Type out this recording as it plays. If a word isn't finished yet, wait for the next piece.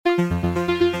Hello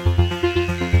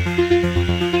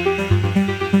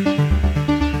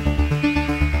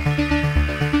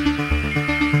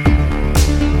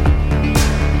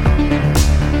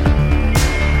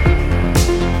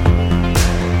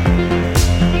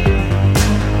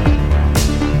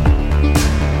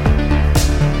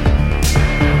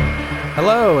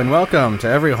and welcome to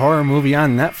Every Horror Movie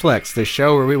on Netflix, the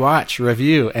show where we watch,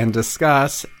 review, and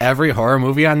discuss every horror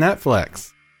movie on Netflix.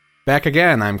 Back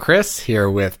again, I'm Chris, here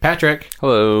with Patrick.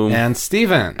 Hello. And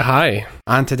Steven. Hi.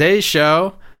 On today's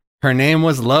show, her name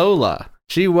was Lola.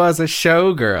 She was a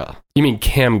showgirl. You mean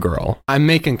cam girl? I'm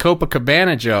making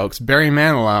Copacabana jokes, Barry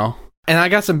Manilow. And I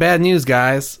got some bad news,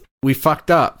 guys. We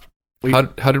fucked up.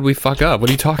 How did we fuck up?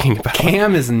 What are you talking about?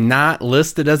 Cam is not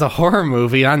listed as a horror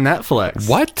movie on Netflix.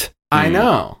 What? I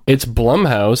know. It's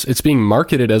Blumhouse. It's being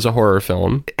marketed as a horror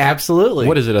film. Absolutely.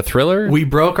 What is it, a thriller? We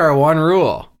broke our one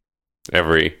rule.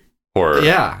 Every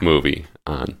horror movie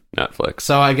on Netflix.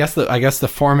 So I guess the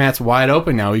format's wide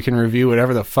open now. We can review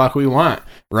whatever the fuck we want.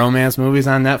 Romance movies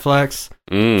on Netflix,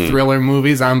 thriller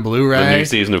movies on Blu-ray. The new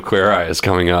season of Queer Eye is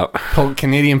coming up.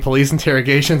 Canadian police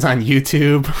interrogations on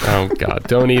YouTube. Oh God!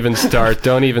 Don't even start.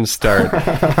 Don't even start.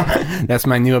 That's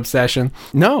my new obsession.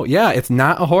 No, yeah, it's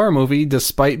not a horror movie,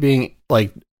 despite being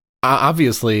like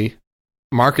obviously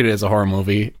marketed as a horror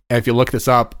movie. And if you look this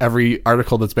up, every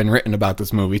article that's been written about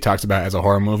this movie talks about it as a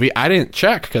horror movie. I didn't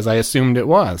check because I assumed it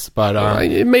was, but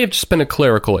it may have just been a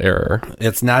clerical error.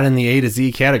 It's not in the A to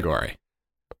Z category.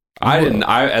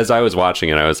 As I was watching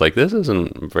it, I was like, this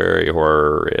isn't very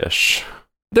horror-ish.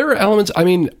 There are elements, I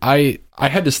mean, I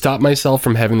had to stop myself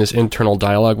from having this internal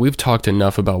dialogue. We've talked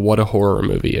enough about what a horror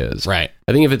movie is. Right.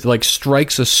 I think if it like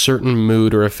strikes a certain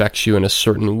mood or affects you in a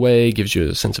certain way, gives you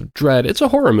a sense of dread, it's a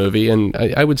horror movie, and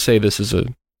I would say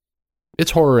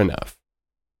it's horror enough.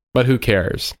 But who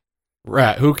cares?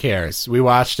 Right, who cares? We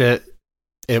watched it.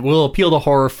 It will appeal to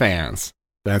horror fans.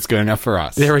 That's good enough for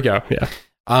us. There we go, yeah.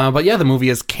 But yeah, the movie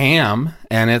is Cam,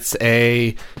 and it's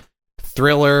a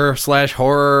thriller /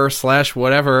 horror /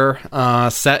 whatever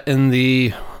set in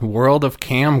the world of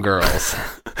cam girls.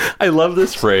 I love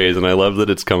this phrase, and I love that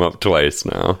it's come up twice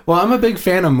now. Well, I'm a big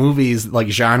fan of movies, like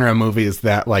genre movies,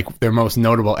 that like their most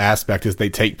notable aspect is they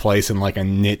take place in like a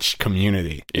niche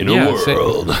community. In a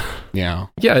world. Yeah.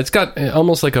 Yeah, it's got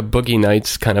almost like a Boogie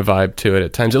Nights kind of vibe to it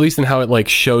at times, at least in how it like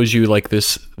shows you like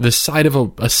this side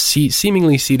of a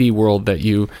seemingly seedy world that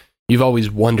you've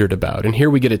always wondered about. And here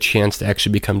we get a chance to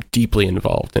actually become deeply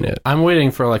involved in it. I'm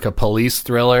waiting for like a police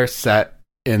thriller set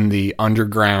in the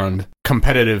underground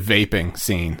competitive vaping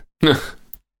scene.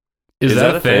 Is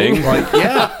that a thing? Like,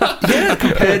 yeah,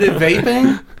 competitive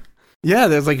vaping. Yeah,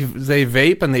 there's like they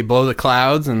vape and they blow the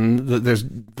clouds, and there's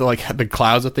like the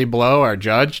clouds that they blow are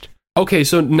judged. Okay,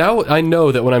 so now I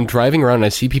know that when I'm driving around and I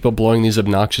see people blowing these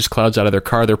obnoxious clouds out of their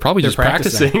car, they're probably just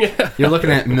practicing. You're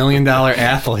looking at $1 million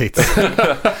athletes.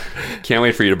 Can't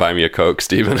wait for you to buy me a Coke,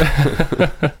 Steven.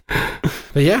 But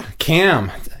yeah,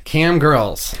 Cam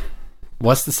girls.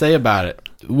 What's to say about it?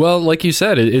 Well, like you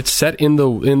said, it's set in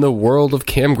the world of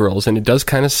cam girls, and it does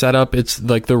kind of set up it's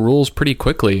like the rules pretty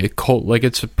quickly.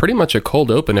 It's pretty much a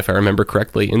cold open, if I remember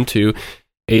correctly, into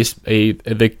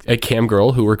a cam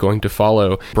girl who we're going to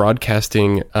follow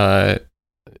broadcasting a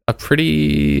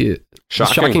pretty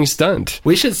shocking stunt.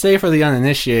 We should say for the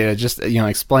uninitiated, just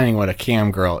explaining what a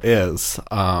cam girl is.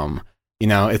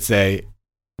 It's a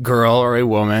girl or a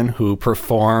woman who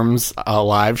performs a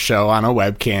live show on a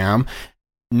webcam,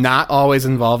 not always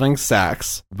involving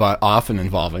sex, but often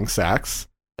involving sex,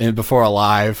 and before a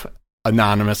live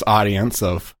anonymous audience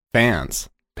of fans.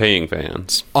 Paying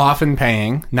fans. Often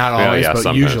paying, not always,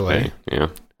 but usually. Paying.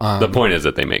 Yeah. The point is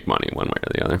that they make money one way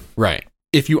or the other. Right.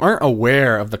 If you aren't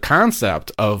aware of the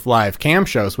concept of live cam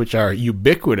shows, which are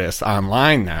ubiquitous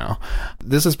online now,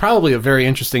 this is probably a very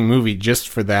interesting movie just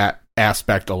for that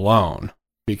aspect alone.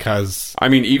 Because I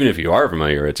mean, even if you are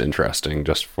familiar, it's interesting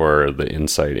just for the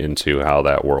insight into how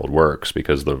that world works,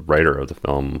 because the writer of the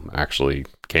film actually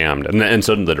cammed, and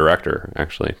so did the director,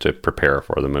 actually, to prepare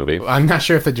for the movie. I'm not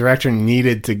sure if the director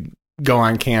needed to go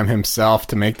on cam himself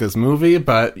to make this movie,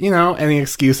 but, any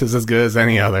excuse is as good as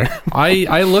any other.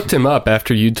 I looked him up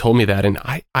after you told me that, and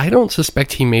I don't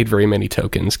suspect he made very many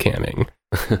tokens camming.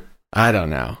 I don't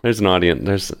know. There's an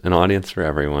audience for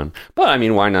everyone. But I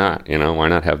mean, why not? Why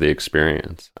not have the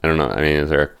experience? I don't know. I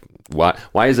mean,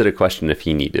 why is it a question if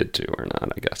he needed to or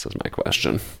not, I guess is my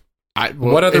question.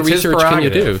 What other research can you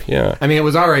do? Yeah. I mean, it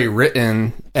was already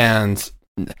written, and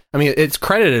I mean, it's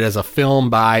credited as a film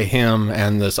by him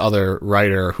and this other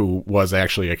writer who was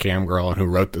actually a cam girl and who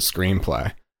wrote the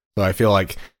screenplay. So I feel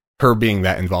like her being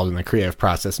that involved in the creative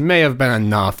process may have been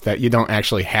enough that you don't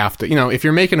actually have to, if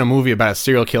you're making a movie about a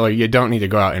serial killer, you don't need to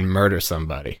go out and murder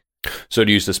somebody. So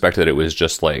do you suspect that it was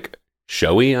just like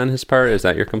showy on his part? Is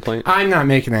that your complaint? I'm not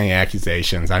making any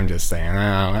accusations. I'm just saying.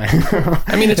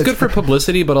 I mean, it's good for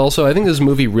publicity, but also I think this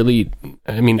movie really,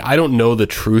 I don't know the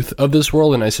truth of this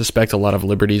world, and I suspect a lot of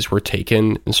liberties were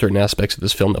taken in certain aspects of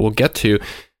this film that we'll get to,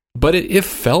 but it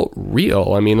felt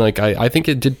real. I think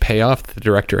it did pay off that the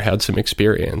director had some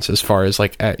experience as far as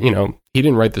he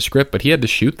didn't write the script, but he had to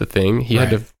shoot the thing. He had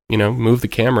to move the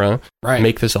camera,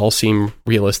 make this all seem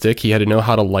realistic. He had to know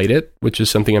how to light it, which is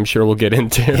something I'm sure we'll get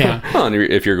into. Yeah. Well, and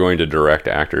if you're going to direct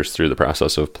actors through the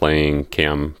process of playing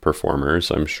cam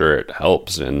performers, I'm sure it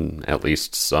helps in at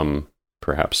least some,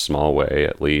 perhaps small way,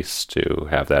 at least, to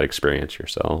have that experience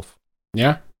yourself.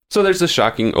 Yeah. So there's this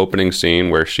shocking opening scene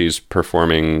where she's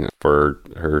performing for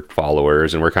her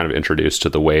followers, and we're kind of introduced to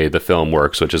the way the film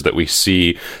works, which is that we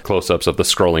see close-ups of the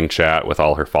scrolling chat with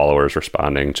all her followers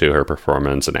responding to her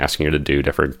performance and asking her to do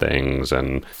different things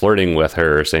and flirting with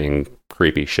her, saying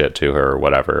creepy shit to her or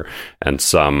whatever. And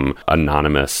some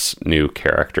anonymous new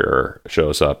character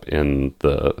shows up in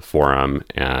the forum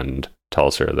and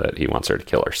tells her that he wants her to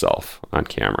kill herself on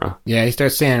camera. Yeah, he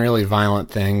starts saying really violent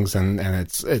things, and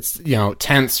it's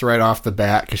tense right off the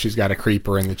bat because she's got a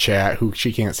creeper in the chat who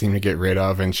she can't seem to get rid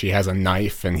of, and she has a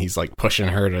knife, and he's like pushing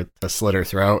her to slit her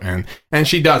throat, and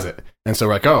she does it. And so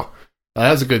we're like, oh, that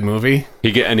was a good movie.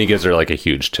 He gives her like a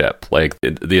huge tip. Like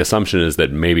the assumption is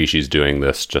that maybe she's doing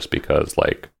this just because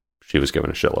like she was given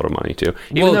a shitload of money to,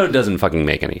 even though it doesn't fucking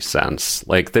make any sense.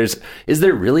 Like, is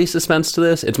there really suspense to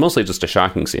this? It's mostly just a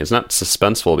shocking scene. It's not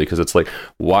suspenseful because it's like,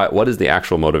 what is the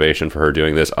actual motivation for her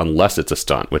doing this unless it's a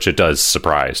stunt, which it does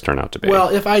turn out to be. Well,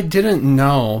 if I didn't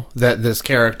know that this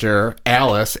character,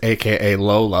 Alice, aka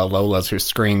Lola's her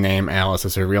screen name, Alice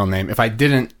is her real name, if I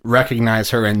didn't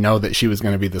recognize her and know that she was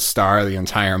going to be the star of the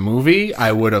entire movie,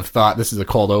 I would have thought this is a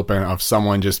cold open of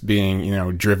someone just being,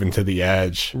 driven to the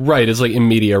edge. Right, it's like in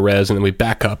media res, and then we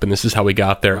back up, and this is how we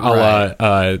got there, a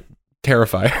la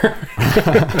Terrifier.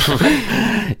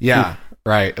 Yeah,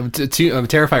 right.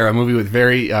 Terrifier, a movie with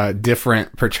very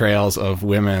different portrayals of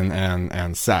women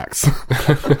and sex.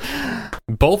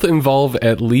 Both involve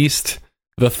at least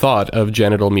the thought of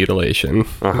genital mutilation.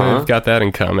 We've got that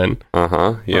in common.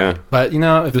 Yeah. But,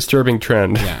 a disturbing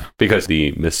trend. Yeah. Because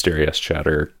the mysterious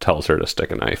chatter tells her to stick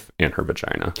a knife in her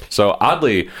vagina. So odd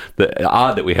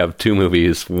that we have two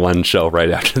movies, one show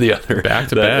right after the other, back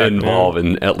to that back, involve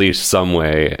in at least some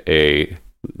way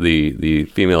the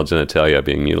female genitalia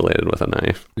being mutilated with a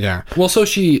knife. Yeah. Well, so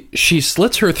she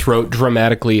slits her throat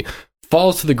dramatically,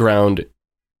 falls to the ground.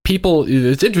 People,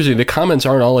 it's interesting, the comments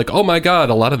aren't all like, oh my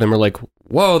god, a lot of them are like,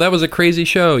 whoa, that was a crazy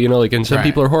show, and some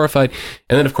people are horrified,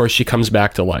 and then of course she comes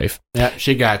back to life. Yeah,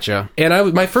 she gotcha.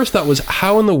 And my first thought was,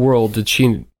 how in the world did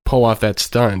she pull off that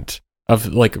stunt of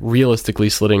like realistically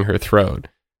slitting her throat?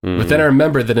 But then I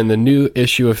remember that in the new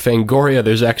issue of Fangoria,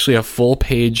 there's actually a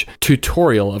full-page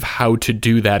tutorial of how to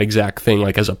do that exact thing,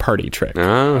 like as a party trick.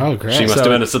 Oh, great. She must have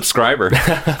been a subscriber.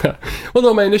 Well,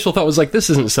 no, my initial thought was like, this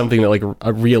isn't something that like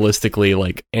realistically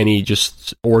like any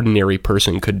just ordinary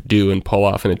person could do and pull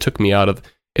off, and it took me out of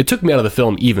the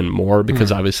film even more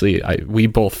because obviously we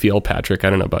both feel, Patrick, I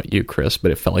don't know about you, Chris,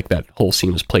 but it felt like that whole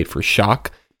scene was played for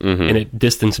shock. And it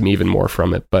distanced me even more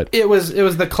from it. But it was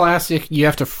the classic, you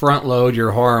have to front load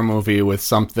your horror movie with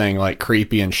something like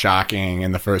creepy and shocking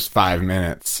in the first 5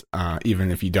 minutes, even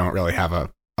if you don't really have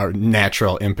a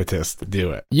natural impetus to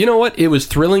do it. You know what? It was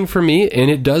thrilling for me,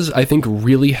 and it does, I think,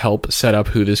 really help set up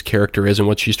who this character is and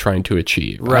what she's trying to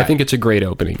achieve. Right. I think it's a great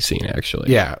opening scene,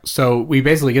 actually. Yeah, so we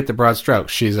basically get the broad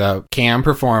strokes. She's a cam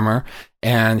performer,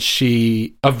 and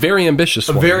a very ambitious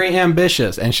one. Very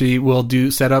ambitious, and she will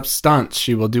set up stunts.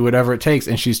 She will do whatever it takes,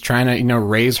 and she's trying to,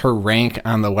 raise her rank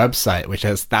on the website, which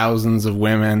has thousands of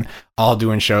women all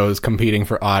doing shows, competing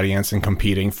for audience and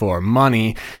competing for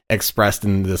money, expressed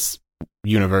in this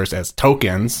universe as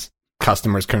tokens.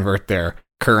 Customers convert their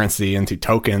currency into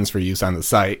tokens for use on the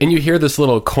site. And you hear this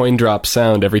little coin drop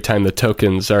sound every time the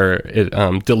tokens are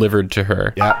delivered to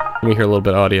her. Yep. Let me hear a little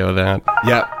bit of audio of that.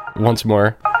 Yep. Once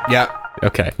more. Yep.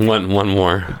 Okay. One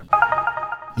more.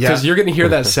 Because you're going to hear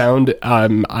that sound.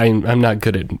 I'm not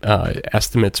good at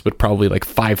estimates, but probably like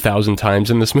 5,000 times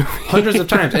in this movie. Hundreds of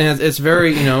times, and it's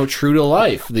very true to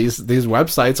life. These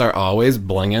websites are always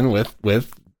blinging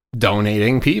with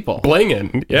donating people.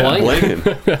 Blinging. Yeah.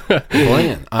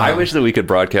 Blinging. I wish that we could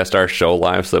broadcast our show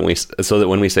live so that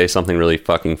when we say something really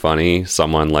fucking funny,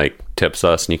 someone like tips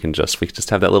us, and we can just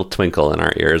have that little twinkle in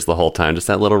our ears the whole time, just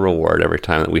that little reward every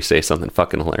time that we say something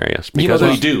fucking hilarious, because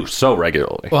we do so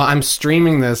regularly. Well, I'm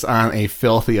streaming this on a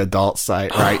filthy adult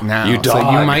site right now, You so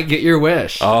dog. you might get your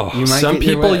wish. Oh. You might Some get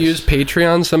your people wish. use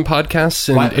Patreon, some podcasts,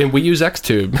 and we use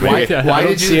Xtube. Why I don't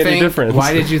did see you any think? difference.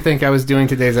 Why did you think I was doing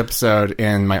today's episode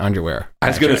in my underwear? I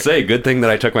was going to say, good thing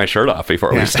that I took my shirt off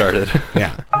before we started.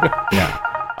 Yeah.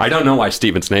 I don't know why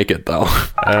Steven's naked, though.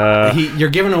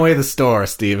 You're giving away the store,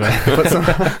 Steven.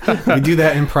 We do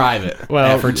that in private.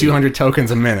 Well, for 200 tokens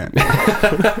a minute.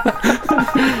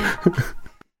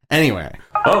 Anyway.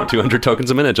 Oh, 200 tokens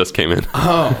a minute just came in.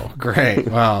 Oh, great.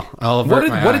 Well, I'll avert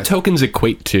my what do eyes. tokens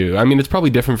equate to? I mean, it's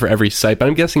probably different for every site, but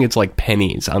I'm guessing it's like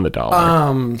pennies on the dollar.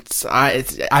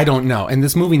 I don't know, and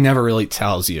this movie never really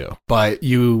tells you, but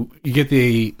you get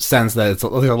the sense that there's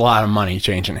a lot of money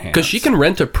changing hands. Because she can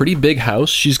rent a pretty big house.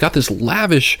 She's got this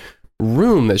lavish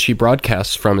room that she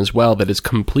broadcasts from as well that is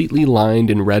completely lined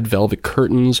in red velvet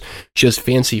curtains. She has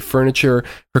fancy furniture.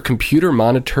 Her computer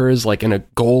monitor is like in a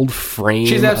gold frame.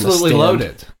 She's on a absolutely stand.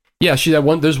 loaded. Yeah,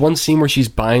 there's one scene where she's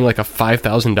buying like a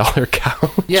 $5,000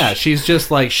 couch. Yeah, she's just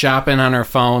like shopping on her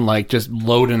phone, like just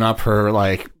loading up her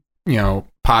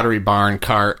Pottery Barn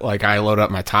cart, like I load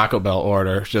up my Taco Bell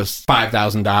order, just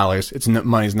 $5,000. It's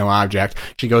money's no object.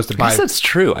 She goes to I buy. guess that's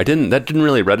true. That didn't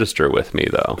really register with me,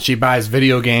 though. She buys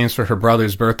video games for her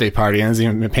brother's birthday party and isn't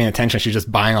even paying attention. She's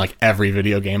just buying like every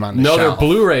video game on the No, shelf. they're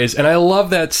Blu-rays, and I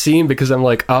love that scene because I'm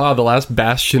like, the last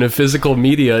bastion of physical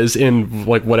media is in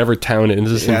like whatever town it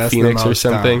is, in that's Phoenix the or most,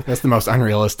 something. that's the most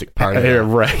unrealistic part of, Yeah, the,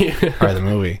 right. part of the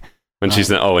movie. When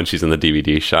she's in the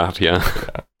DVD shop, yeah.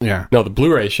 Yeah. No, the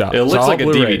Blu-ray shop. It It's looks all like a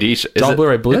Blu-ray. DVD It's all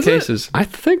Blu-ray. Blue is it? cases. I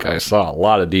think I saw a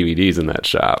lot of DVDs in that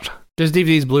shop. There's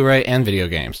DVDs, Blu-ray, and video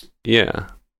games. Yeah.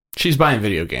 She's buying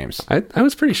video games. I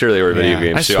was pretty sure they were video Yeah.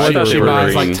 games, I too. swear I thought they She they were were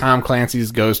buys green. like Tom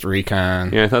Clancy's Ghost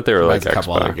Recon. Yeah, I thought they were like Buys a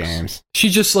couple other Xbox. games. She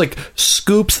just like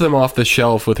scoops them off the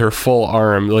shelf with her full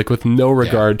arm, like with no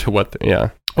regard to what.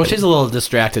 Well, she's a little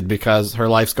distracted because her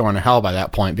life's going to hell by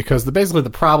that point. Because basically the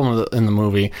problem in the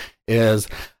movie is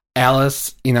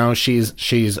Alice,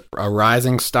 she's a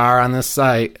rising star on this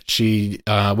site. She,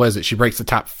 she breaks the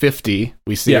top 50.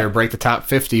 We see her break the top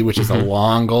 50, which is a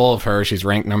long goal of hers. She's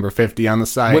ranked number 50 on the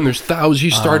site. When there's thousands, she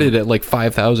started at like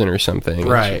 5,000 or something.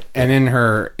 Right. And in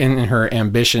her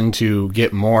ambition to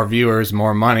get more viewers,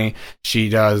 more money, she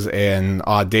does an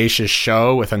audacious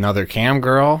show with another cam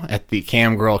girl at the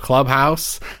Cam Girl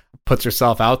Clubhouse. Puts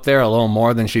herself out there a little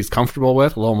more than she's comfortable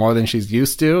with, a little more than she's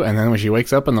used to. And then when she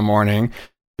wakes up in the morning,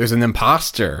 there's an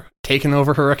imposter taking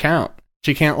over her account.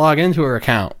 She can't log into her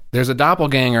account. There's a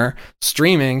doppelganger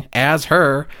streaming as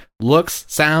her, looks,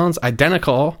 sounds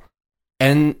identical,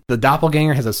 and the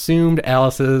doppelganger has assumed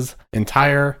Alice's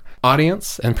entire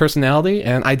audience and personality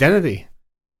and identity.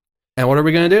 And what are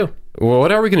we going to do? Well,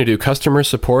 what are we going to do? Customer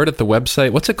support at the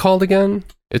website. What's it called again?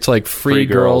 It's like Free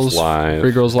Girls Live.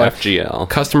 Free Girls Live. FGL.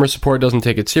 Customer support doesn't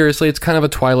take it seriously. It's kind of a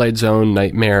Twilight Zone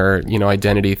nightmare,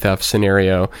 identity theft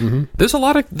scenario. Mm-hmm.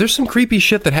 There's some creepy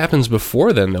shit that happens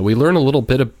before then, though. We learn a little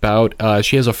bit about,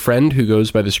 she has a friend who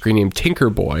goes by the screen name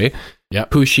Tinkerboy,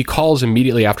 who she calls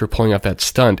immediately after pulling off that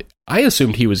stunt. I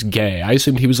assumed he was gay. I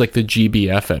assumed he was like the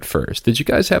GBF at first. Did you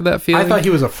guys have that feeling? I thought he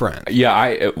was a friend.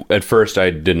 Yeah, at first I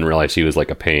didn't realize he was like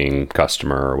a paying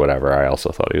customer or whatever. I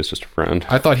also thought he was just a friend.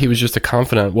 I thought he was just a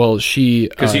confidant. Well,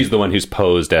 Because he's the one who's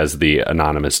posed as the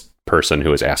anonymous person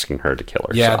who is asking her to kill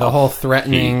herself. Yeah, the whole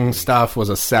threatening stuff was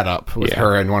a setup with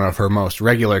her and one of her most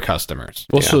regular customers.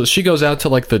 Well, so she goes out to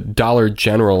like the Dollar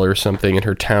General or something in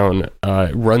her town,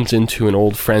 runs into an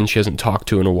old friend she hasn't talked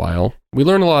to in a while. We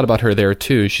learn a lot about her there,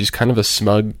 too. She's kind of a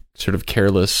smug, sort of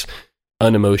careless,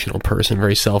 unemotional person,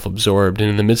 very self-absorbed. And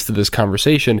in the midst of this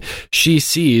conversation, she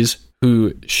sees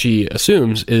who she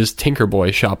assumes is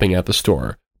Tinkerboy shopping at the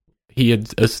store.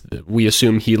 We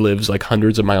assume he lives like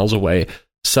hundreds of miles away.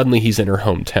 Suddenly he's in her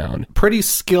hometown. Pretty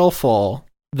skillful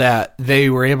that they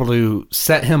were able to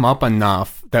set him up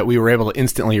enough that we were able to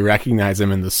instantly recognize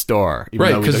him in the store, even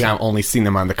though we've only seen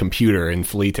him on the computer in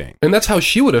fleeting. And that's how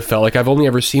she would have felt. Like, I've only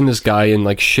ever seen this guy in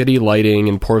like shitty lighting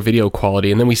and poor video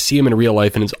quality, and then we see him in real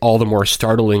life and it's all the more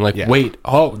startling. Like, wait,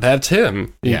 that's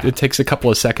him. It takes a couple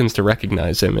of seconds to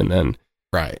recognize him, and then...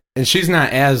 Right. And she's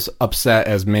not as upset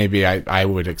as maybe I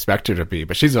would expect her to be,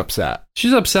 but she's upset.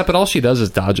 She's upset, but all she does is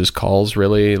dodges calls,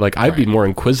 really. Like, I'd be more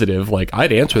inquisitive. Like,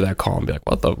 I'd answer that call and be like,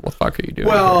 what the fuck are you doing?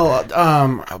 Well,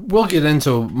 we'll get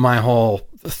into my whole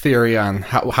theory on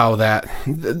how that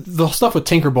the stuff with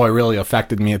Tinker Boy really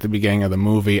affected me at the beginning of the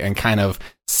movie and kind of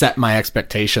set my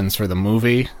expectations for the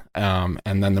movie. And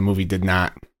then the movie did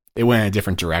not. It went in a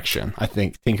different direction. I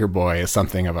think Tinker Boy is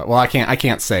something of a... Well, I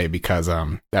can't say because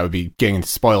that would be getting into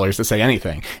spoilers to say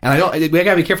anything. And we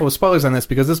gotta be careful with spoilers on this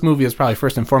because this movie is probably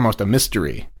first and foremost a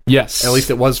mystery. Yes. At least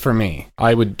it was for me.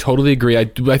 I would totally agree. I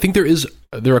think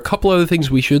there are a couple other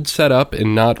things we should set up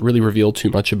and not really reveal too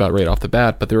much about right off the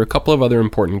bat, but there are a couple of other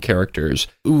important characters.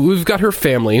 We've got her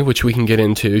family, which we can get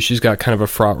into. She's got kind of a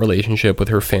fraught relationship with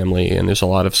her family, and there's a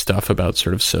lot of stuff about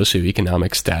sort of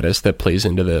socioeconomic status that plays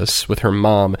into this with her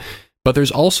mom. But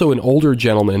there's also an older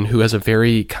gentleman who has a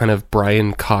very kind of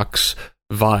Brian Cox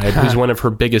vibe, who's one of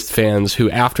her biggest fans, who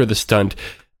after the stunt,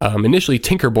 initially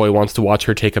Tinker Boy wants to watch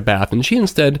her take a bath, and she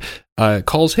instead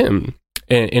calls him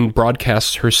and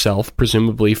broadcasts herself,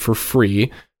 presumably for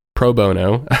free, pro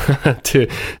bono,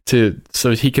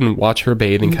 so he can watch her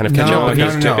bathe and kind of catch up with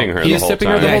her. He's tipping her He's the whole tipping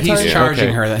time. her the whole time? He's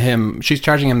charging her she's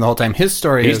charging him the whole time. His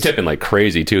story He's is... tipping like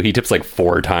crazy, too. He tips like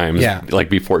 4 times, Yeah. like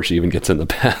before she even gets in the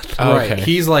bath. Right. Okay.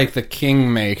 He's like the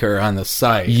kingmaker on the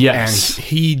site. Yes. And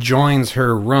he joins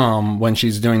her room when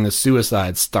she's doing the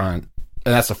suicide stunt.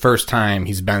 And that's the first time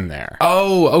he's been there.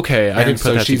 Oh, okay. I And didn't put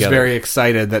so that she's together. very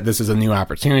excited that this is a new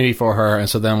opportunity for her. And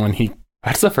so then when he...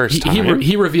 That's the first time.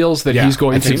 He reveals that Yeah, he's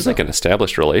going I to... think Seems like an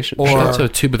established relationship. Or- That's so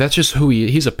too, but that's just who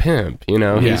he's a pimp, you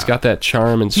know? Yeah. He's got that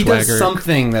charm and He swagger. does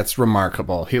something that's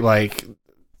remarkable.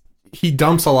 He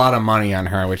dumps a lot of money on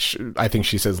her, which I think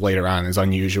she says later on is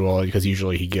unusual because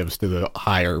usually he gives to the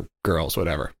higher girls,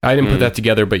 whatever. I didn't put that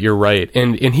together, but you're right.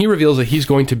 And he reveals that he's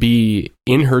going to be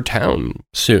in her town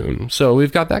soon. So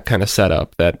we've got that kind of set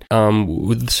up that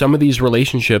with some of these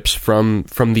relationships from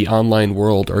the online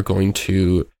world are going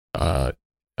to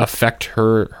affect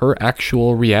her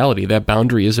actual reality. That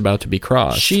boundary is about to be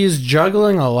crossed. She's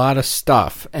juggling a lot of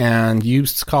stuff, and you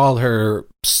called her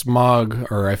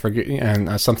smug, or I forget,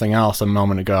 and something else a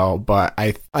moment ago, but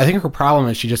I think her problem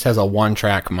is she just has a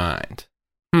one-track mind.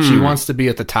 She wants to be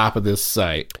at the top of this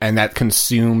site, and that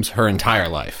consumes her entire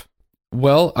life.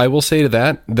 Well, I will say to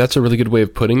that, that's a really good way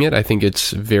of putting it. I think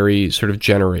it's very sort of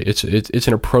it's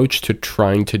an approach to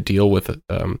trying to deal with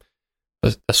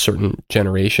a certain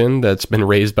generation that's been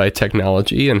raised by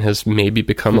technology and has maybe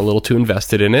become a little too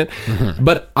invested in it. Mm-hmm.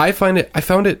 But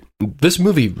this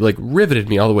movie like riveted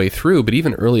me all the way through, but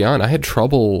even early on, I had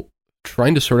trouble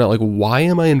trying to sort out like, why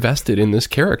am I invested in this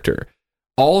character?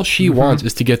 All she wants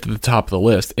is to get to the top of the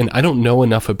list, and I don't know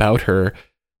enough about her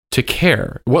to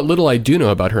care. What little I do know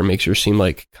about her makes her seem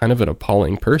like kind of an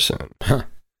appalling person.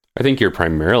 I think you're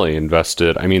primarily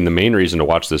invested. I mean, the main reason to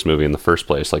watch this movie in the first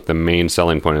place, like the main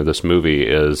selling point of this movie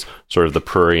is sort of the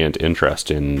prurient interest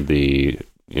in the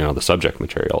subject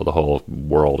material, the whole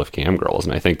world of cam girls.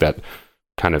 And I think that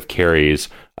kind of carries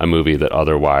a movie that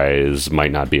otherwise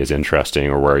might not be as interesting,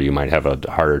 or where you might have a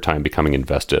harder time becoming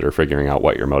invested or figuring out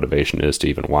what your motivation is to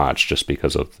even watch, just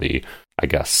because of the, I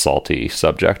guess, salty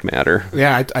subject matter.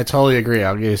 Yeah, I totally agree.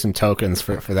 I'll give you some tokens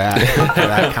for that for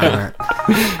that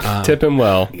comment. Tip him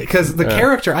well. Because the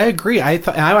character, I agree. I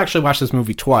actually watched this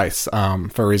movie twice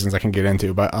for reasons I can get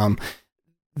into, but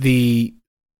the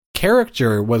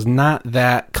character was not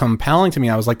that compelling to me.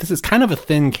 I was like, this is kind of a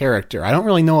thin character. I don't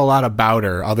really know a lot about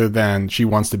her other than she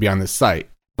wants to be on this site.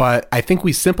 But I think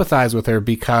we sympathize with her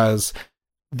because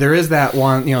there is that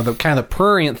one, the kind of the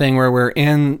prurient thing where we're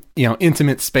in,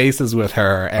 intimate spaces with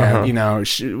her,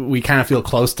 and we kind of feel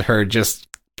close to her just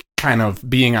kind of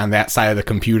being on that side of the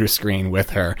computer screen with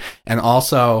her. And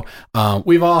also,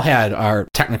 we've all had our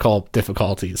technical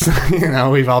difficulties.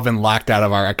 We've all been locked out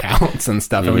of our accounts and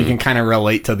stuff, and we can kind of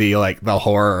relate to the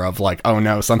horror of oh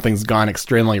no, something's gone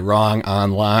extremely wrong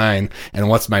online, and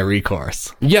what's my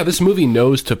recourse? Yeah, this movie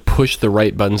knows to push the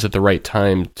right buttons at the right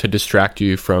time to distract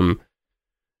you from...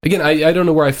 Again, I don't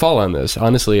know where I fall on this.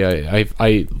 Honestly,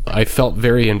 I felt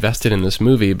very invested in this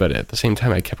movie, but at the same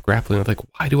time, I kept grappling with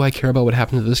why do I care about what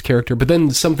happened to this character? But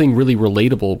then something really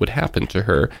relatable would happen to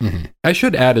her. Mm-hmm. I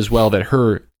should add as well that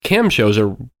her cam shows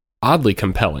are oddly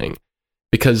compelling,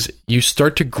 because you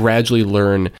start to gradually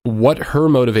learn what her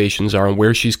motivations are and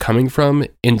where she's coming from,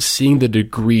 and seeing the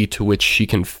degree to which she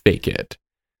can fake it.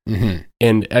 Mm-hmm.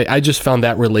 And I just found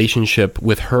that relationship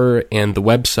with her and the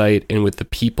website and with the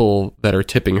people that are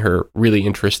tipping her really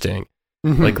interesting.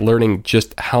 Mm-hmm. Learning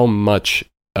just how much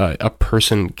a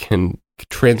person can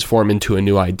transform into a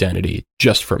new identity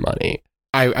just for money.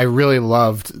 I really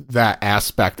loved that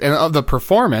aspect. And of the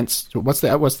performance, what's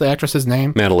the actress's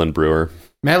name? Madeline Brewer.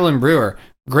 Madeline Brewer.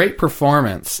 Great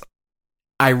performance.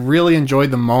 I really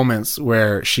enjoyed the moments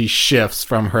where she shifts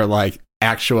from her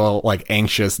actual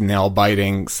anxious nail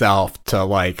biting self to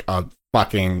a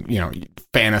fucking,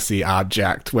 fantasy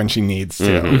object when she needs to.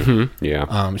 Mm-hmm.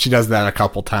 Yeah. She does that a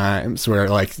couple times where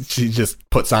like she just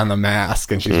puts on the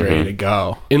mask and she's ready to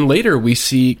go. And later we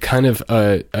see kind of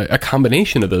a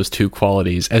combination of those two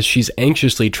qualities as she's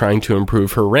anxiously trying to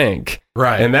improve her rank.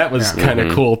 Right. And that was kind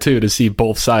of cool too, to see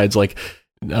both sides. Like,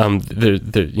 Are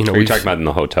you talking about in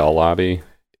the hotel lobby?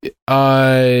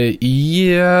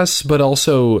 Yes, but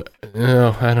also,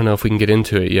 I don't know if we can get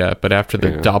into it yet, but after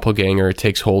the doppelganger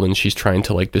takes hold and she's trying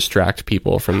to like distract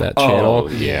people from that channel. Oh,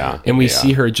 yeah. And we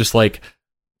see her just like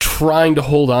trying to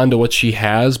hold on to what she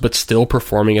has, but still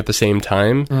performing at the same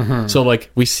time. So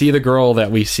like we see the girl that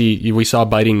we saw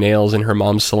biting nails in her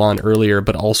mom's salon earlier,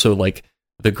 but also like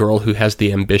the girl who has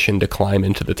the ambition to climb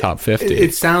into the top 50.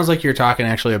 It sounds like you're talking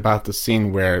actually about the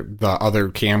scene where the other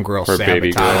cam girl Her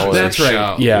baby girl. sabotages That's the right.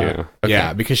 show. Yeah.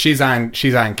 Yeah, because she's on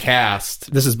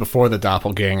cast. This is before the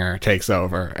doppelganger takes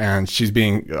over, and she's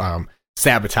being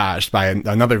sabotaged by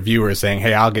another viewer saying,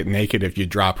 "Hey, I'll get naked if you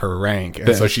drop her rank."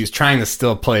 And so she's trying to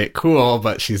still play it cool,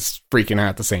 but she's freaking out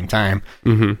at the same time.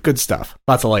 Good stuff.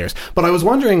 Lots of layers. But I was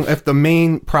wondering if the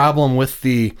main problem with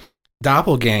the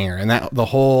doppelganger and that the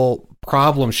whole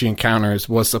problem she encounters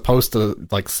was supposed to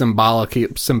like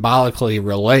symbolically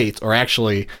relate, or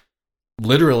actually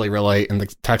literally relate in the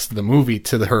text of the movie,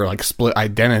 to her like split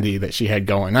identity that she had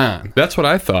going on. That's what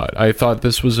I thought. I thought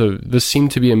this seemed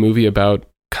to be a movie about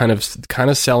kind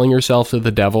of selling yourself to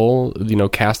the devil,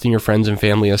 casting your friends and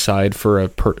family aside for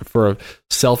a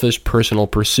selfish personal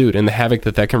pursuit, and the havoc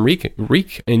that can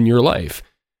wreak in your life.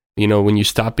 When you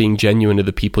stop being genuine to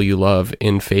the people you love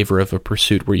in favor of a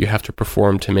pursuit where you have to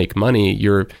perform to make money,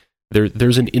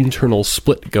 there's an internal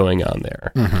split going on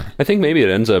there. I think maybe it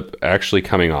ends up actually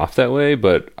coming off that way,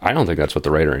 but I don't think that's what the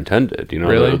writer intended.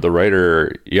 Really? The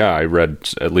writer, I read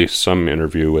at least some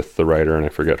interview with the writer, and I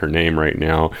forget her name right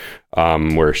now,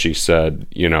 where she said,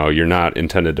 you're not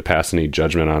intended to pass any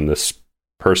judgment on this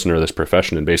person or this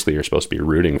profession, and basically you're supposed to be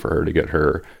rooting for her to get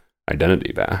her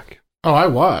identity back. Oh, I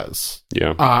was.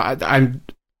 Yeah.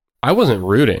 I wasn't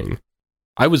rooting.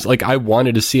 I was like, I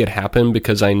wanted to see it happen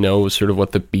because I know sort of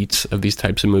what the beats of these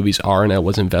types of movies are, and I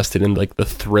was invested in like the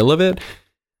thrill of it.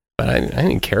 But I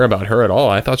didn't care about her at all.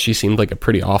 I thought she seemed like a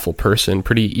pretty awful person,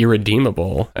 pretty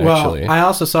irredeemable, actually. Well, I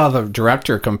also saw the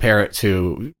director compare it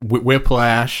to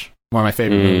Whiplash, one of my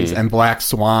favorite movies, and Black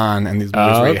Swan, and these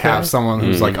movies where you have someone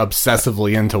who's like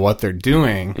obsessively into what they're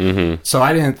doing. So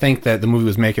I didn't think that the movie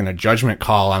was making a judgment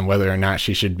call on whether or not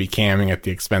she should be camming at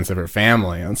the expense of her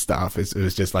family and stuff. It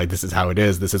was just like, this is how it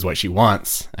is. This is what she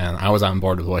wants. And I was on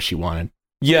board with what she wanted.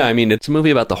 Yeah, I mean, it's a movie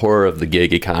about the horror of the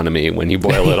gig economy when you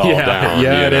boil it all down.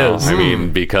 Yeah, it is. I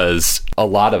mean, because a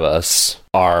lot of us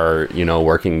are,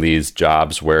 working these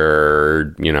jobs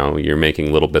where, you're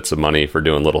making little bits of money for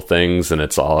doing little things, and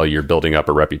you're building up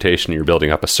a reputation, you're building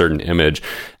up a certain image.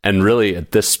 And really,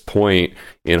 at this point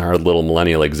in our little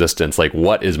millennial existence, like,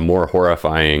 what is more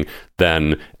horrifying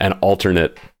than an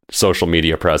alternate social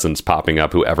media presence popping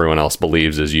up who everyone else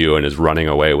believes is you and is running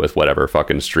away with whatever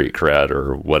fucking street cred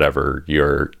or whatever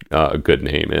your good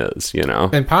name is,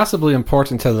 And possibly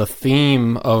important to the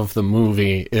theme of the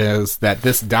movie is that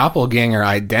this doppelganger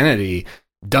identity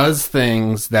does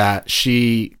things that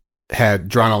she had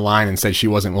drawn a line and said she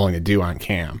wasn't willing to do on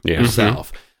cam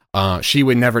herself. She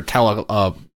would never tell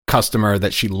a customer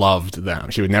that she loved them.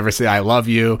 She would never say, "I love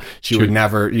you." She would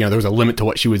never, there was a limit to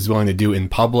what she was willing to do in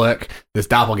public. This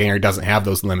doppelganger doesn't have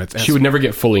those limits. She would never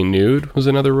get fully nude was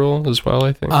another rule as well,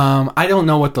 I think. I don't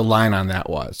know what the line on that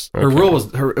was. Her rule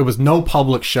was it was no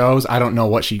public shows. I don't know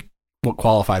what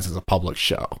qualifies as a public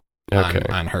show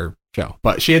on her show.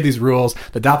 But she had these rules.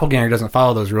 The doppelganger doesn't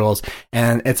follow those rules,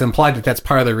 and it's implied that that's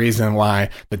part of the reason why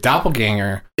the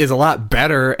doppelganger is a lot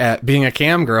better at being a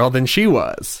cam girl than she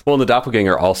was. Well, the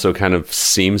doppelganger also kind of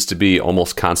seems to be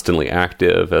almost constantly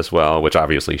active as well, which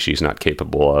obviously she's not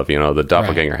capable of. The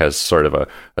doppelganger has sort of a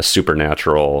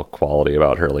supernatural quality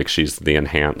about her, like she's the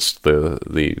enhanced,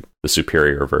 the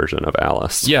superior version of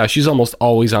Alice. Yeah, she's almost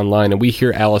always online, and we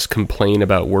hear Alice complain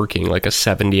about working like a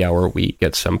 70-hour week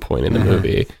at some point in the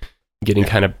movie, getting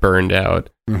kind of burned out.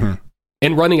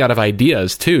 And running out of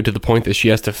ideas, too, to the point that she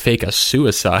has to fake a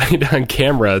suicide on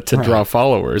camera to draw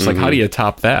followers. Like, how do you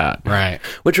top that? Right.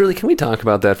 Which really, can we talk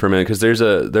about that for a minute? Because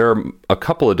there are a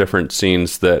couple of different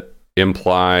scenes that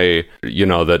imply,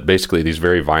 that basically these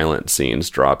very violent scenes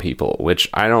draw people, which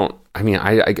I don't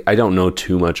know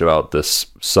too much about this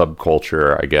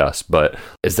subculture, I guess, but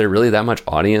is there really that much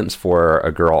audience for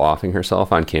a girl offing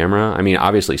herself on camera? I mean,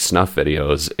 obviously snuff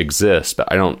videos exist, but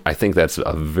I think that's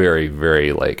a very,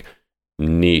 very like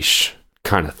niche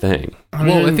kind of thing.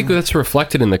 Well, I think that's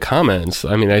reflected in the comments.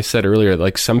 I mean, I said earlier,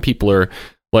 like some people are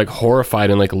like horrified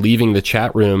and like leaving the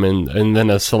chat room, and then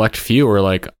a select few are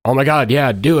like, oh my god,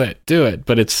 yeah, do it,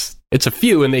 but it's a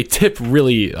few, and they tip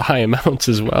really high amounts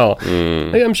as well.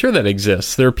 Like, I'm sure that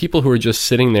exists. There are people who are just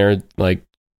sitting there like,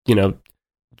 you know,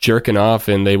 jerking off,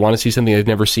 and they want to see something they've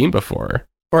never seen before.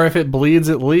 Or if it bleeds,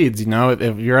 it leads. You know,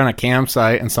 if you're on a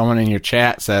campsite and someone in your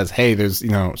chat says, hey, there's, you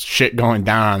know, shit going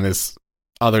down on this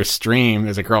other stream,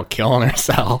 there's a girl killing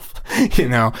herself, you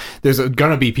know, there's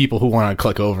going to be people who want to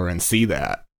click over and see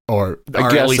that, or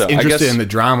are at least interested in the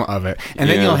drama of it. And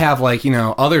then you'll have, like, you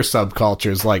know, other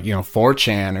subcultures like, you know,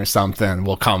 4chan or something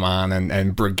will come on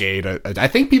and brigade I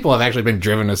think people have actually been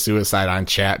driven to suicide on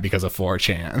chat because of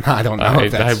 4chan. I don't know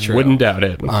if that's true. I wouldn't doubt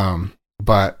it.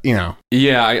 But, you know.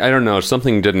 Yeah, I don't know.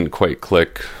 Something didn't quite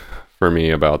click for me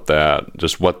about that.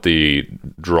 Just what the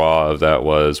draw of that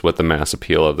was, what the mass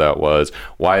appeal of that was,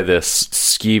 why this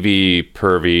skeevy,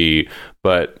 pervy,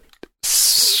 but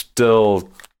still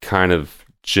kind of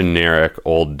generic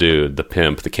old dude, the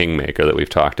pimp, the kingmaker that we've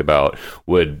talked about,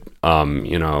 would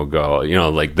you know, go, you know,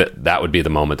 like that would be the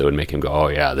moment that would make him go, oh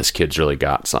yeah, this kid's really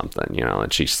got something, you know,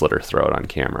 and she slit her throat on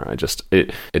camera.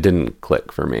 It didn't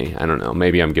click for me. I don't know,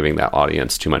 maybe I'm giving that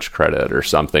audience too much credit or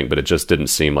something, but it just didn't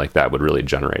seem like that would really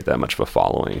generate that much of a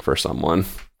following for someone.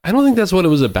 I don't think that's what it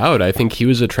was about. I think he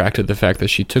was attracted to the fact that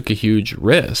she took a huge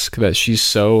risk, that she's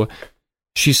so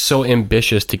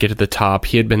ambitious to get to the top.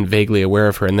 He had been vaguely aware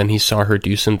of her, and then he saw her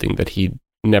do something that he'd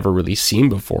never really seen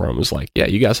before, and was like, yeah,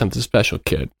 you got something special,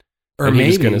 kid. Or and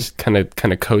maybe he was going to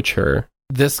kind of coach her.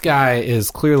 This guy is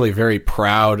clearly very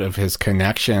proud of his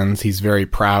connections. He's very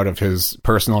proud of his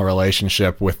personal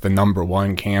relationship with the number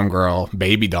one cam girl,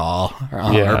 baby doll,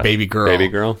 or baby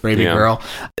girl.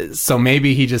 So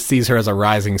maybe he just sees her as a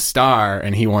rising star,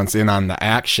 and he wants in on the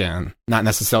action, not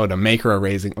necessarily to make her a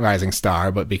rising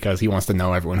star, but because he wants to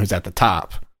know everyone who's at the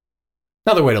top.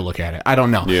 Another way to look at it. I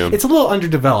don't know. Yeah. It's a little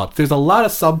underdeveloped. There's a lot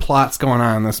of subplots going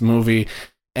on in this movie,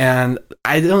 and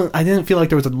I didn't feel like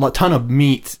there was a ton of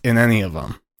meat in any of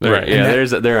them. Right. Yeah.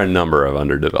 There are a number of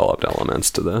underdeveloped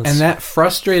elements to this, and that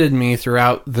frustrated me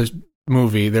throughout the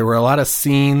movie. There were a lot of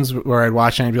scenes where I'd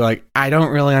watch and I'd be like, I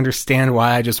don't really understand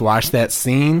why I just watched that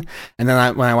scene. And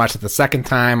then when I watched it the second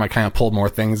time, I kind of pulled more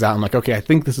things out. I'm like, okay, I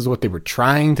think this is what they were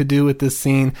trying to do with this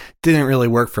scene. Didn't really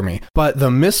work for me. But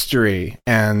the mystery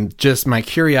and just my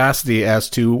curiosity as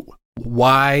to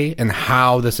why and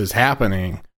how this is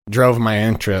happening drove my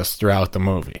interest throughout the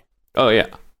movie. Oh yeah,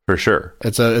 for sure.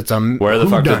 It's a where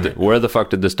the fuck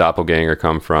did this doppelganger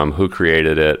come from? Who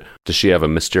created it? Does she have a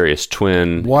mysterious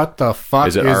twin? What the fuck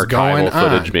is going on?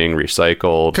 Footage being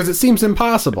recycled? Because it seems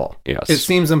impossible. Yes, it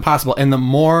seems impossible. And the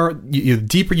more the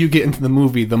deeper you get into the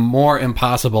movie, the more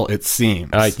impossible it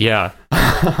seems. Yeah.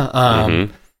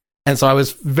 And so I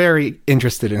was very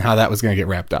interested in how that was going to get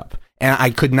wrapped up. And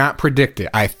I could not predict it.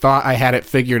 I thought I had it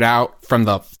figured out from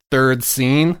the third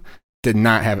scene. Did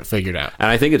not have it figured out. And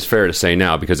I think it's fair to say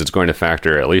now, because it's going to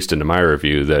factor, at least into my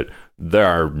review, that there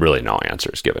are really no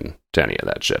answers given to any of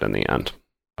that shit in the end.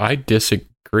 I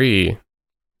disagree.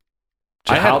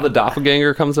 How the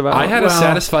doppelganger comes about? I had a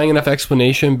satisfying enough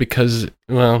explanation because,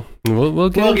 well, we'll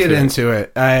get into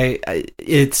it.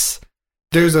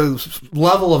 There's a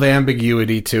level of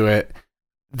ambiguity to it.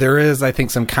 There is, I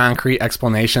think, some concrete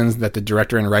explanations that the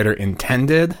director and writer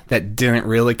intended that didn't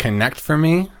really connect for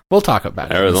me. We'll talk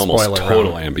about it. There was almost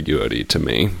total ambiguity to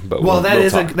me. But that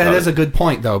is a good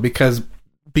point, though, because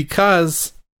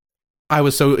I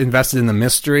was so invested in the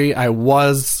mystery, I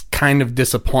was kind of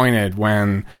disappointed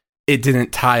when it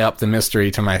didn't tie up the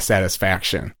mystery to my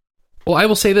satisfaction. Well, I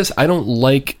will say this: I don't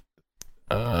like.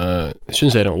 I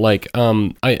shouldn't say I don't like.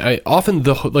 I often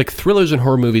thrillers and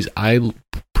horror movies I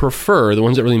prefer, the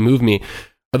ones that really move me,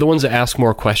 are the ones that ask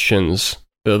more questions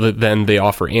than they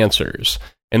offer answers.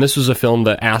 And this was a film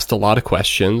that asked a lot of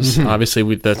questions. Mm-hmm.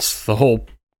 Obviously, that's the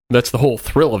whole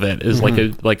thrill of it. Is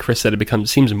like Chris said, it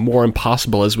seems more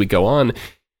impossible as we go on.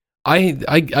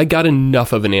 I got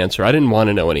enough of an answer. I didn't want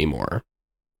to know anymore.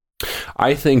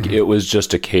 I think it was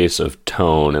just a case of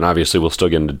tone, and obviously we'll still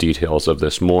get into details of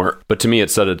this more, but to me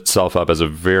it set itself up as a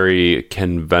very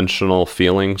conventional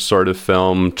feeling sort of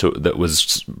film that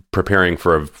was preparing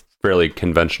for a fairly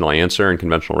conventional answer and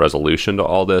conventional resolution to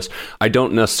all this. I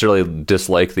don't necessarily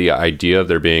dislike the idea of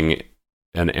there being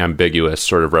an ambiguous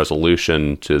sort of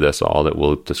resolution to this all that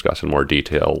we'll discuss in more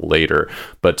detail later.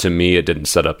 But to me, it didn't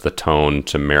set up the tone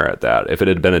to merit that. If it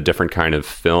had been a different kind of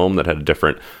film that had a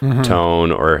different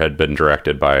tone, or had been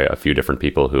directed by a few different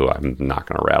people who I'm not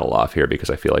going to rattle off here because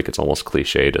I feel like it's almost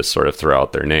cliche to sort of throw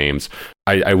out their names,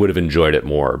 I would have enjoyed it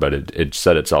more, but it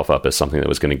set itself up as something that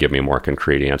was going to give me a more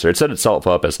concrete answer. It set itself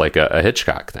up as like a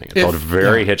Hitchcock thing. It felt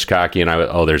very Hitchcocky,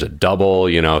 and there's a double,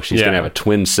 she's going to have a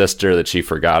twin sister that she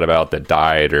forgot about that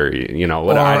died, or,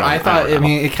 what. I thought,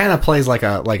 it kind of plays like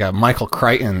a Michael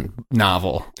Crichton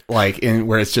novel,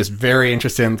 where it's just very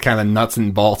interesting, kind of nuts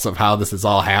and bolts of how this is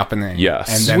all happening. Yes.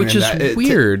 And then which is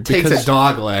weird. It takes a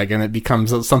dog leg and it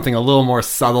becomes something a little more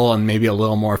subtle and maybe a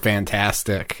little more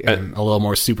fantastic and a little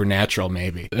more supernatural,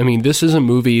 maybe. I mean, this is a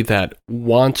movie that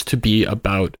wants to be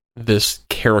about this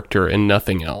character and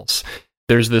nothing else.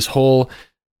 There's this whole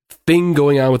thing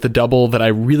going on with the double that I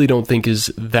really don't think is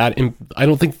that... I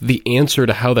don't think the answer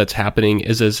to how that's happening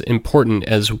is as important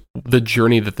as the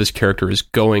journey that this character is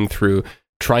going through,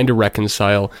 trying to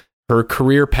reconcile her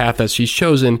career path that she's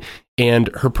chosen and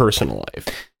her personal life.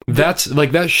 That's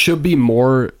that should be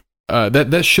more...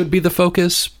 that should be the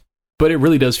focus, but it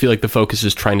really does feel like the focus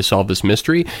is trying to solve this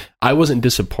mystery. I wasn't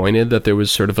disappointed that there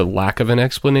was sort of a lack of an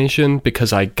explanation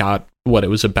because I got what it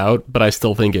was about, but I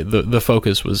still think the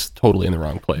focus was totally in the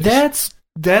wrong place.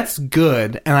 That's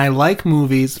good, and I like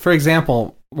movies. For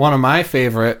example, one of my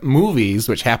favorite movies,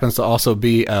 which happens to also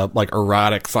be a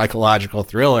erotic psychological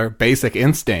thriller, Basic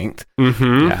Instinct,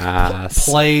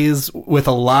 plays with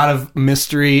a lot of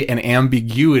mystery and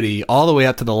ambiguity all the way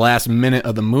up to the last minute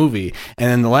of the movie.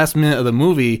 And in the last minute of the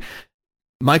movie,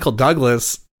 Michael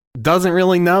Douglas doesn't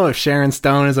really know if Sharon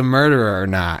Stone is a murderer or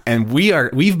not. And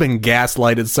we've been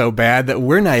gaslighted so bad that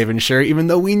we're not even sure, even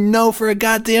though we know for a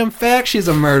goddamn fact she's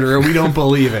a murderer, we don't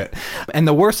believe it. And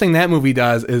the worst thing that movie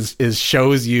does is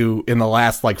shows you in the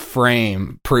last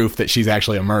frame proof that she's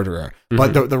actually a murderer. Mm-hmm.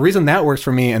 But the reason that works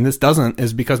for me and this doesn't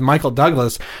is because Michael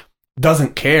Douglas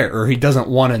doesn't care, or he doesn't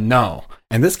want to know.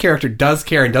 And this character does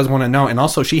care and does want to know. And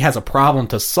also she has a problem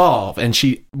to solve, and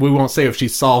we won't say if she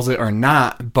solves it or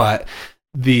not, but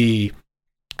the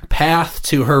path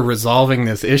to her resolving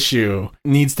this issue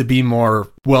needs to be more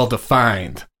well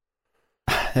defined.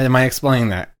 Am I explaining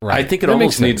that right? I think it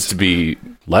almost needs to be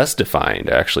less defined,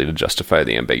 actually, to justify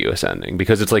the ambiguous ending,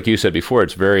 because it's like you said before,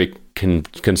 it's very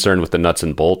concerned with the nuts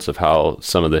and bolts of how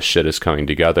some of this shit is coming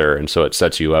together, and so it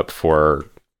sets you up for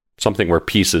something where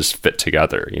pieces fit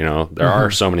together. There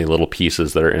are so many little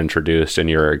pieces that are introduced, and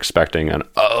you're expecting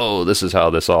this is how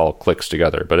this all clicks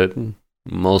together, but it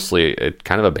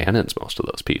kind of abandons most of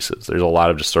those pieces. There's a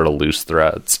lot of just sort of loose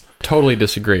threads. Totally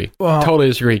disagree.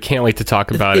 Can't wait to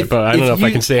talk about it, but I don't know if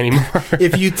I can say anymore.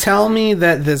 If you tell me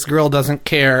that this girl doesn't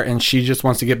care and she just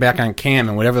wants to get back on cam,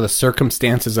 and whatever the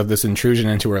circumstances of this intrusion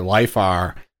into her life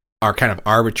are kind of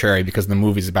arbitrary because the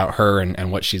movie's about her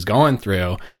and what she's going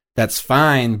through, that's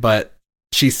fine, but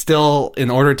she's still, in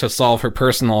order to solve her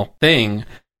personal thing,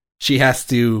 she has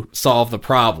to solve the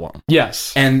problem.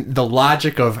 Yes. And the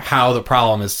logic of how the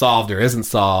problem is solved or isn't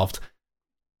solved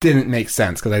didn't make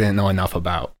sense because I didn't know enough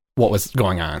about what was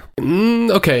going on.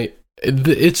 Okay.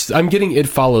 I'm getting It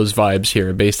Follows vibes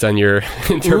here based on your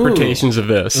interpretations of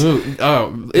this.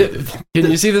 Can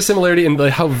you see the similarity in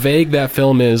how vague that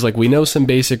film is? We know some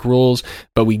basic rules,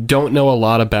 but we don't know a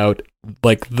lot about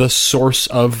the source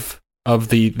of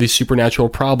the supernatural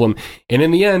problem. And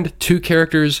in the end, two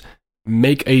characters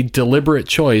make a deliberate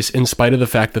choice in spite of the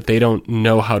fact that they don't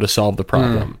know how to solve the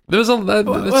problem. There's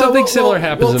something similar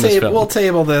happens in this film. We'll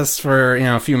table this for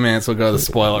a few minutes. We'll go to the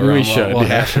spoiler room. We'll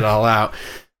hash it all out.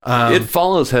 It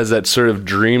Follows has that sort of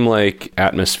dreamlike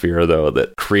atmosphere, though,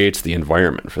 that creates the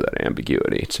environment for that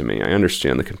ambiguity to me. I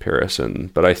understand the comparison,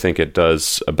 but I think it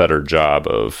does a better job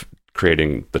of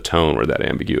creating the tone where that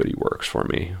ambiguity works for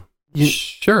me.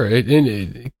 Sure.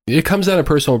 It comes down to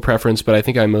personal preference, but I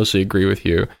think I mostly agree with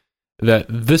you that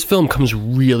this film comes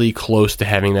really close to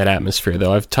having that atmosphere,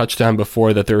 though. I've touched on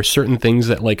before that there are certain things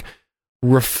that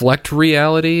reflect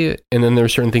reality, and then there are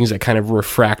certain things that kind of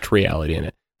refract reality in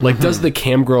it. Does the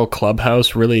Camgirl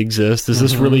Clubhouse really exist? Is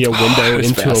this really a window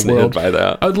into a world? By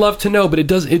that. I would love to know, but it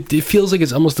does. It feels like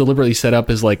it's almost deliberately set up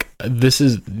as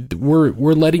we're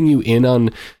letting you in on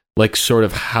sort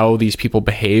of how these people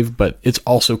behave, but it's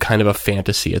also kind of a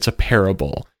fantasy. It's a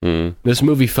parable. This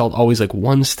movie felt always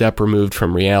one step removed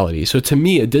from reality. So to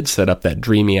me, it did set up that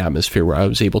dreamy atmosphere where I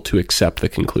was able to accept the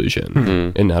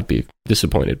conclusion and not be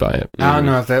disappointed by it. I don't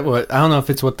know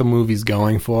if it's what the movie's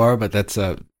going for, but that's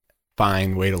a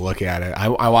fine way to look at it.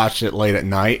 I watched it late at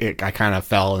night. I kind of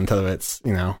fell into its,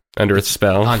 under its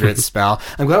spell. I'm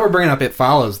glad we're bringing up It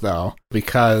Follows, though,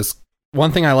 because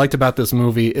one thing I liked about this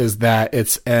movie is that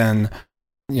it's I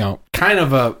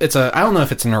don't know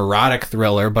if it's an erotic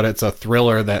thriller, but it's a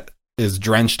thriller that is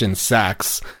drenched in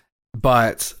sex,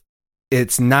 but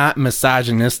it's not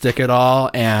misogynistic at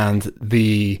all, and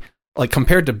the like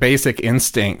compared to Basic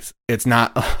Instinct, it's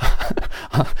not.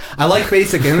 I like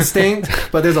Basic Instinct,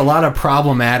 but there's a lot of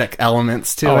problematic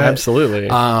elements to it. Oh, absolutely.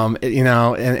 You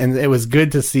know, and it was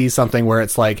good to see something where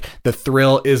it's like the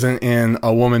thrill isn't in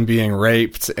a woman being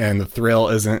raped, and the thrill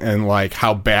isn't in like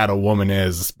how bad a woman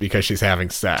is because she's having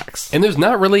sex. And there's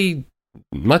not really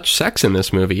much sex in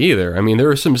this movie either. I mean, there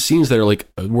are some scenes that are like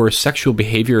where sexual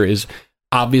behavior is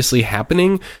obviously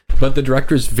happening, but the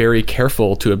director is very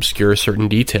careful to obscure certain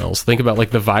details. Think about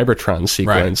like the Vibratron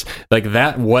sequence, like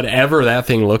that. Whatever that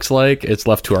thing looks like, it's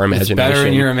left to our imagination. It's better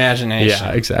in your imagination.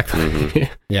 Yeah, exactly.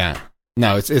 Mm-hmm. Yeah,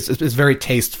 no, it's very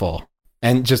tasteful,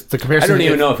 and just the comparison. I don't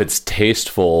even know if it's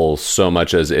tasteful so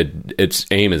much as its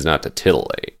aim is not to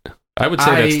titillate. I would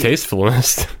say that's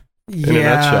tastefulness. In a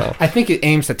nutshell. I think it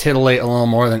aims to titillate a little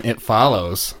more than It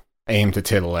Follows aim to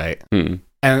titillate. And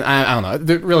I don't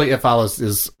know. Really, It Follows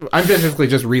is... I'm basically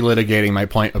just relitigating my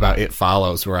point about It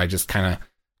Follows, where I just kind of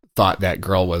thought that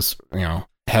girl was, you know,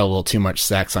 had a little too much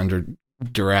sex under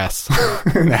duress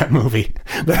in that movie.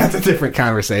 But that's a different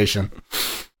conversation.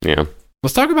 Yeah.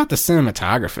 Let's talk about the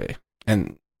cinematography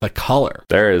and the color.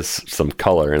 There is some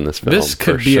color in this film. This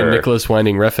could be a Nicholas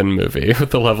Winding Refn movie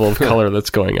with the level of color that's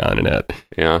going on in it.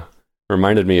 Yeah.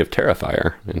 Reminded me of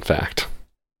Terrifier, in fact.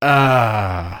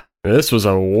 This was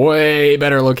a way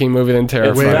better looking movie than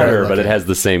Terrifier. Way better, but it has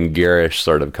the same garish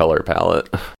sort of color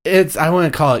palette. I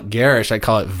wouldn't call it garish, I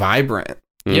call it vibrant.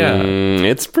 Yeah.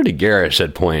 It's pretty garish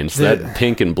at points. That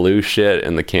pink and blue shit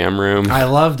in the cam room. I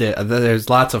loved it. There's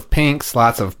lots of pinks,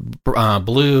 lots of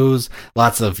blues,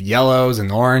 lots of yellows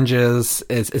and oranges.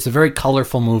 It's a very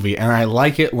colorful movie, and I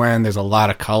like it when there's a lot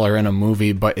of color in a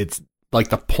movie, but it's like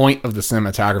the point of the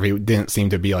cinematography didn't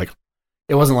seem to be like,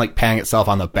 it wasn't like patting itself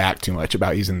on the back too much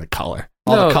about using the color.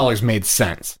 All the colors made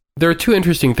sense. There are two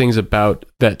interesting things about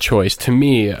that choice to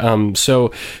me.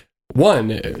 So,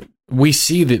 one, we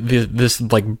see this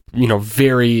like, you know,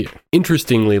 very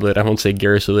interestingly lit, I won't say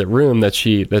garishly lit room that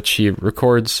she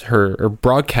records her or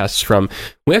broadcasts from.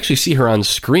 We actually see her on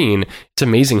screen. It's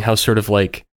amazing how sort of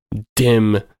like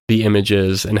dim the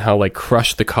images and how like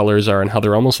crushed the colors are and how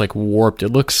they're almost like warped.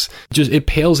 It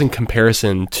pales in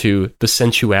comparison to the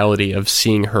sensuality of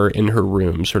seeing her in her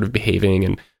room sort of behaving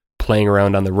and playing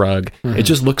around on the rug. Mm-hmm. It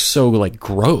just looks so like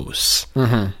gross.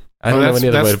 Mm-hmm. I don't know any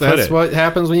other way to put it. That's what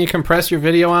happens when you compress your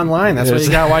video online. That's why you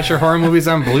gotta watch your horror movies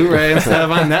on Blu-ray instead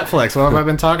of on Netflix. What have I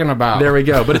been talking about? There we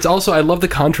go. But it's also, I love the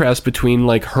contrast between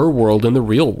like her world and the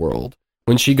real world.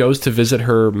 When she goes to visit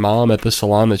her mom at the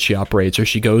salon that she operates, or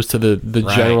she goes to the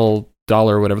General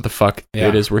Dollar, whatever the fuck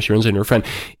it is, where she runs into her friend,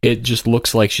 it just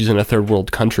looks like she's in a third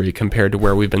world country compared to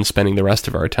where we've been spending the rest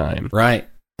of our time. Right.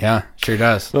 Yeah, sure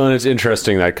does. Well, and it's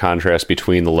interesting, that contrast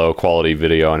between the low quality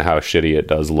video and how shitty it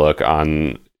does look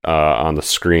on the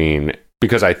screen,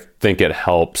 because I think it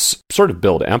helps sort of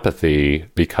build empathy,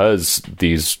 because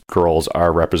these girls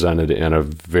are represented in a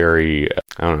very,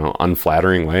 I don't know,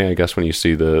 unflattering way, I guess, when you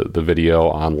see the video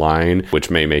online,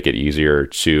 which may make it easier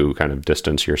to kind of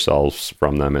distance yourselves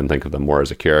from them and think of them more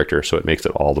as a character. So it makes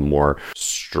it all the more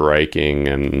striking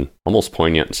and almost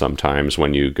poignant sometimes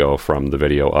when you go from the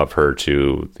video of her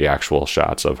to the actual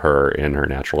shots of her in her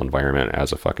natural environment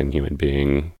as a fucking human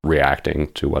being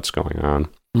reacting to what's going on.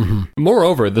 Mm-hmm.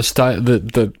 Moreover, the style,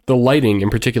 the lighting in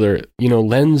particular, you know,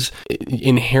 lends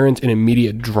inherent and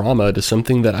immediate drama to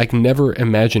something that I never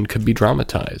imagined could be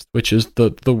dramatized, which is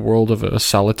the world of a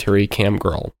solitary cam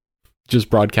girl just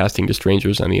broadcasting to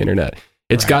strangers on the internet.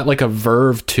 It's got like a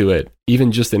verve to it,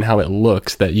 even just in how it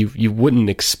looks, that you wouldn't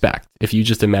expect if you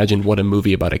just imagined what a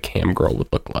movie about a cam girl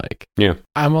would look like. Yeah,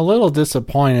 I'm a little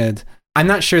disappointed. I'm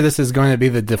not sure this is going to be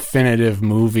the definitive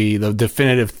movie, the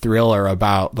definitive thriller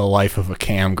about the life of a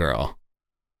cam girl.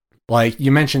 Like,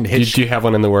 you mentioned Hitchcock. Do you have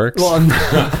one in the works? Well,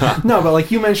 no, but like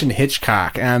you mentioned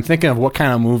Hitchcock, and I'm thinking of what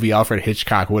kind of movie Alfred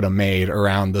Hitchcock would have made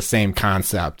around the same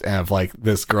concept of like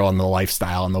this girl and the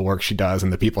lifestyle and the work she does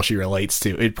and the people she relates to.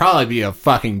 It'd probably be a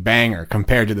fucking banger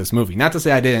compared to this movie. Not to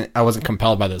say I wasn't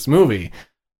compelled by this movie,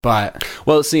 but...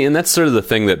 Well, see, and that's sort of the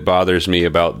thing that bothers me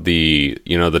about the,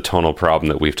 you know, the tonal problem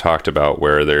that we've talked about,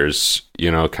 where there's,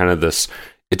 you know, kind of this,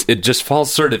 it just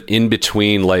falls sort of in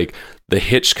between, like, the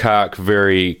Hitchcock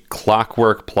very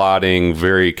clockwork plotting,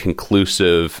 very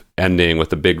conclusive ending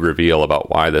with a big reveal about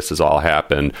why this has all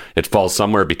happened. It falls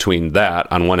somewhere between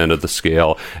that on one end of the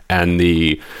scale and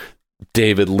the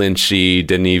David Lynchy,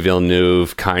 Denis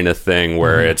Villeneuve kind of thing,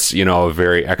 where it's, you know, a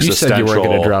very existential. You said you weren't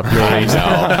going to drop names.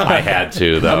 I know. I had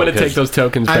to, though. I'm going to take those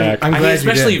tokens back. I'm glad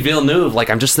especially Villeneuve. Like,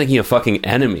 I'm just thinking of fucking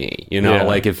Enemy. You know,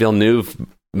 like if Villeneuve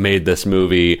made this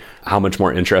movie, how much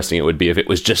more interesting it would be if it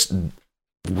was just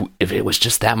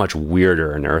that much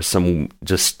weirder and there was some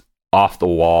just off the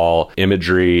wall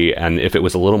imagery, and if it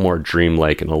was a little more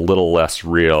dreamlike and a little less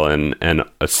real, and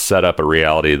set up a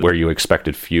reality where you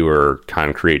expected fewer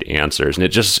concrete answers. And it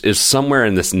just is somewhere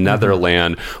in this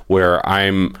netherland where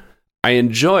I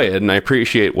enjoy it and I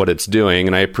appreciate what it's doing,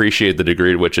 and I appreciate the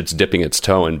degree to which it's dipping its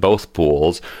toe in both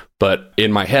pools. But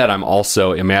in my head, I'm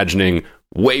also imagining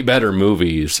way better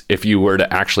movies if you were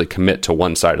to actually commit to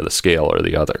one side of the scale or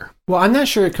the other. Well, I'm not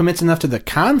sure it commits enough to the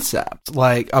concept,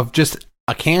 like, of just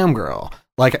a cam girl.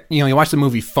 Like, you know, you watch the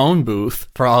movie Phone Booth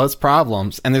for all its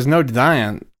problems, and there's no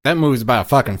denying that movie's about a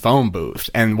fucking phone booth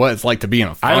and what it's like to be in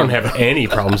a phone I don't have any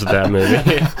problems with that movie.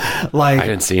 Like, I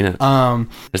haven't seen it.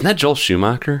 Isn't that Joel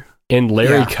Schumacher? And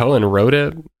Larry Cohen wrote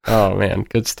it. Oh, man,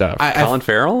 good stuff. Colin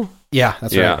Farrell? Yeah,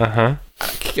 that's Yeah. right. Uh-huh.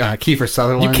 Kiefer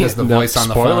Sutherland is the voice on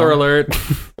the phone. Spoiler alert.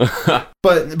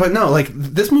 But no, like,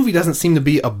 this movie doesn't seem to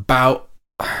be about...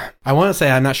 I want to say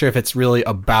I'm not sure if it's really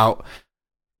about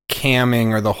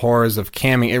camming or the horrors of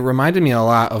camming. It reminded me a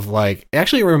lot of, like...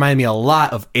 Actually, it reminded me a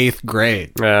lot of 8th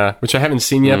Grade. Which I haven't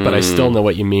seen yet, but I still know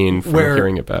what you mean from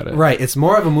hearing about it. Right, it's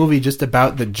more of a movie just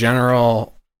about the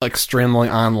general... extremely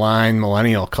online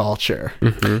millennial culture.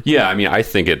 Mm-hmm. Yeah, I mean, I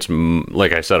think it's,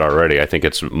 like I said already, I think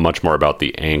it's much more about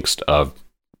the angst of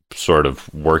sort of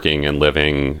working and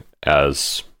living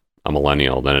as a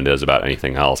millennial than it is about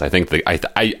anything else. I think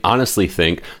I honestly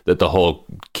think that the whole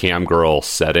cam girl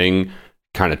setting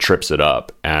kind of trips it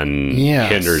up and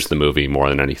hinders the movie more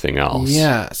than anything else.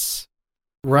 Yes.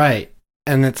 Right.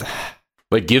 And it's...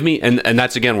 Like, give me, and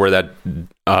that's again where that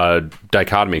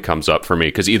dichotomy comes up for me,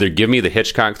 because either give me the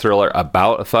Hitchcock thriller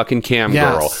about a fucking cam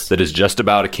girl that is just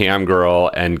about a cam girl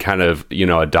and kind of, you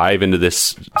know, a dive into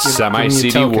this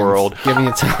semi-seedy world. Give me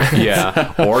a tokens.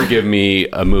 Yeah. Or give me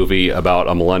a movie about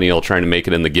a millennial trying to make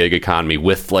it in the gig economy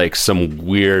with, like, some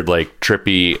weird, like,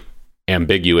 trippy,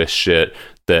 ambiguous shit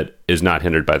that is not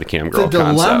hindered by the cam girl concept.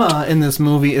 The dilemma in this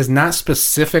movie is not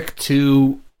specific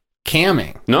to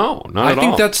camming. No, not at all.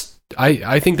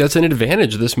 I think that's an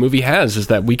advantage this movie has, is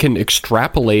that we can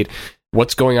extrapolate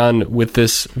what's going on with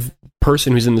this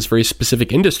person who's in this very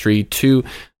specific industry to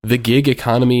the gig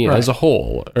economy as a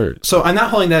whole. So I'm not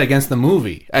holding that against the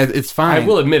movie. It's fine. I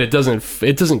will admit it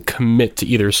doesn't commit to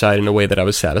either side in a way that I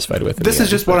was satisfied with. This is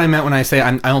just what I meant when I say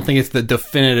I don't think it's the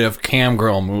definitive cam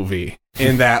girl movie.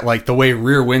 In that, like, the way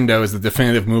Rear Window is the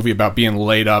definitive movie about being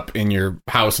laid up in your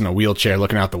house in a wheelchair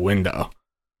looking out the window.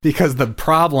 Because the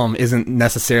problem isn't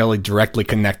necessarily directly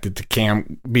connected to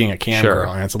being a cam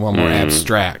girl, and it's a little more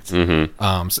abstract. Mm-hmm.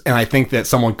 And I think that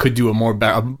someone could do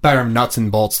a better nuts and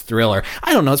bolts thriller.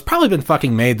 I don't know. It's probably been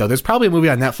fucking made, though. There's probably a movie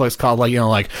on Netflix called, like, you know,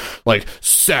 like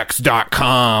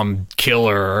sex.com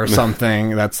killer or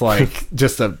something that's like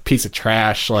just a piece of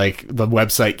trash, like the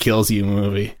website kills you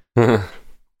movie.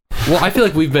 Well, I feel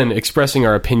like we've been expressing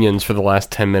our opinions for the last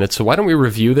 10 minutes, so why don't we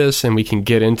review this and we can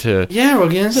get into we'll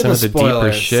get into some of the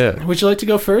deeper shit. Would you like to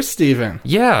go first, Steven?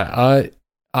 Yeah,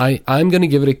 I'm going to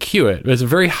give it a Q it. It's a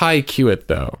very high Q it,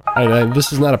 though.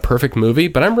 This is not a perfect movie,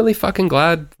 but I'm really fucking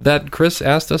glad that Chris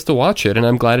asked us to watch it, and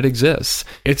I'm glad it exists.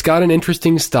 It's got an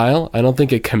interesting style. I don't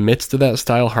think it commits to that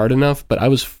style hard enough, but I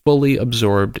was fully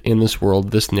absorbed in this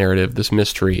world, this narrative, this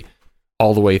mystery,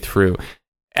 all the way through.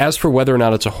 As for whether or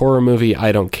not it's a horror movie,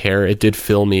 I don't care. It did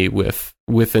fill me with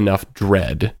enough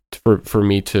dread for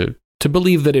me to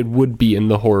believe that it would be in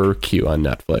the horror queue on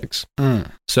Netflix.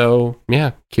 So,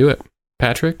 yeah, Q it.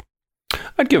 Patrick?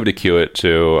 I'd give it a Q it,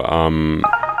 too.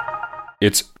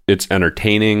 It's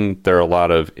entertaining. There are a lot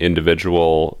of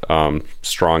individual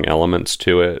strong elements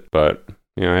to it, but,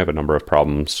 you know, I have a number of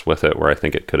problems with it where I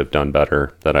think it could have done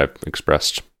better that I've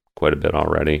expressed quite a bit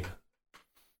already.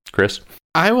 Chris?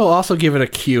 I will also give it a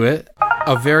Q it,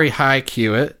 a very high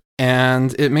Q it,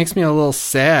 and it makes me a little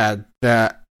sad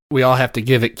that we all have to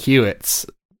give it Q its.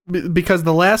 Because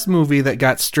the last movie that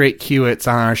got straight Q its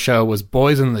on our show was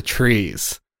Boys in the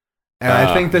Trees. And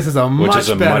I think this is a much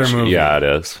better movie. Yeah, it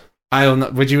is. I don't know.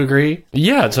 Would you agree?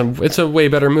 Yeah, it's a way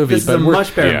better movie. This is a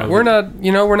much better movie.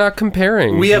 We're not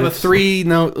comparing. We have a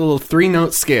little three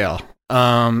note scale.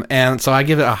 And so I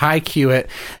give it a high Q it.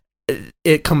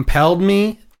 It compelled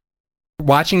me.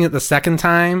 Watching it the second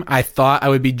time, I thought I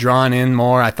would be drawn in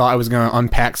more. I thought I was going to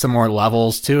unpack some more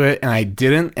levels to it, and I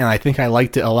didn't. And I think I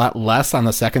liked it a lot less on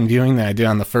the second viewing than I did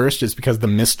on the first, just because the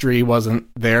mystery wasn't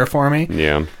there for me.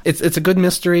 Yeah, it's a good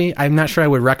mystery. I'm not sure I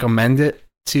would recommend it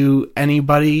to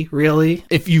anybody, really.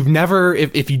 If you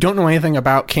don't know anything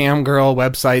about cam girl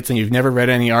websites and you've never read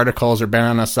any articles or been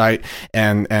on a site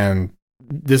and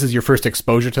this is your first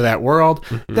exposure to that world,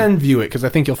 then view it, because I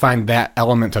think you'll find that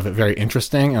element of it very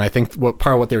interesting. And I think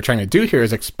part of what they were trying to do here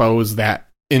is expose that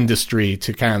industry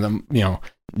to kind of the, you know,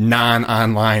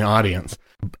 non-online audience.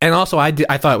 And also, I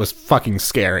thought it was fucking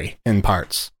scary in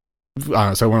parts.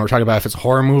 So when we're talking about if it's a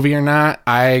horror movie or not,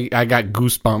 I got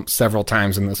goosebumps several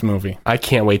times in this movie. I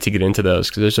can't wait to get into those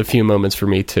because there's a few moments for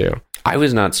me too. I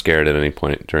was not scared at any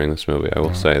point during this movie. I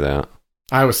will say that.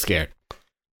 I was scared.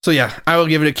 So yeah, I will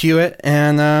give it a cue it.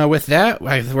 And with that,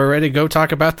 we're ready to go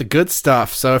talk about the good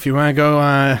stuff. So if you want to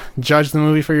go judge the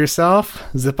movie for yourself,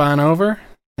 zip on over.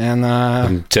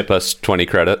 And tip us 20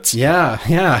 credits. Yeah.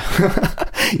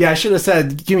 Yeah, I should have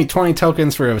said, give me 20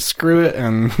 tokens for a screw it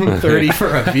and 30 for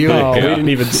a view. Oh, we didn't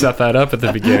even set that up at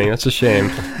the beginning. That's a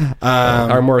shame.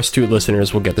 Our more astute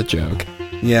listeners will get the joke.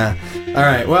 Yeah. All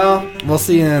right. Well, we'll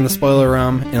see you in the spoiler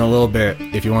room in a little bit.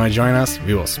 If you want to join us,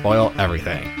 we will spoil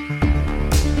everything.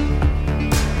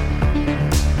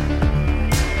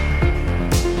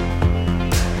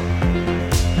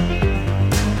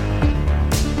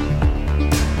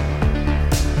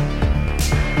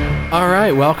 All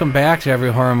right, welcome back to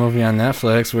Every Horror Movie on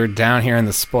Netflix. We're down here in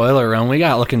the spoiler room. We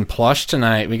got looking plush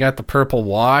tonight. We got the purple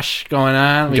wash going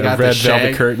on. We got red the shag,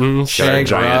 velvet curtains. shag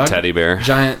giant rug, teddy bear.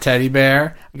 Giant teddy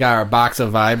bear. We got our box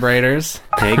of vibrators.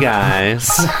 Hey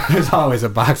guys. There's always a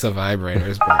box of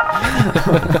vibrators,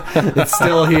 but it's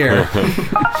still here.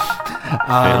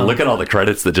 Man, look at all the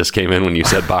credits that just came in when you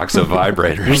said box of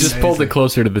vibrators. We just pulled it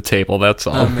closer to the table, that's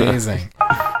all. Amazing.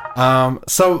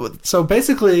 So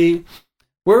basically,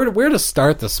 where to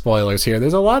start the spoilers here?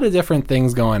 There's a lot of different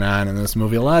things going on in this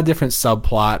movie, a lot of different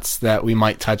subplots that we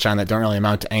might touch on that don't really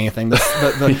amount to anything.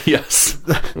 Yes.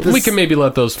 We can maybe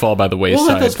let those fall by the wayside. We'll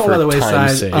let those fall by the time's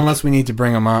wayside sake. unless we need to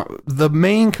bring them up. The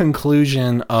main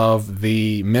conclusion of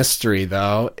the mystery,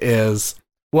 though, is,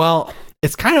 well,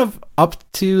 it's kind of up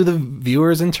to the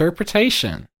viewer's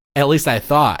interpretation. At least I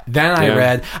thought. Then I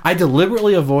read, I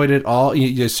deliberately avoided all,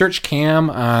 you search cam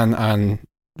on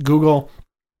Google,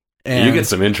 and you get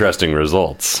some interesting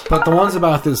results. But the ones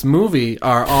about this movie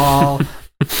are all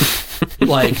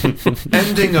like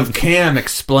ending of cam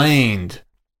explained.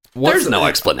 There's no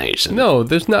explanation. No,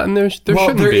 there's not, and there Well,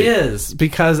 shouldn't there be. is,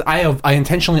 because I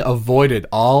intentionally avoided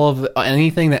all of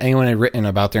anything that anyone had written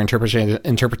about their interpretation of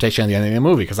the ending of the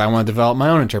movie, because I want to develop my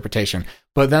own interpretation.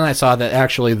 But then I saw that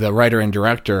actually the writer and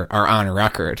director are on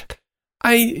record.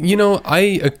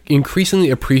 I increasingly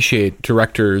appreciate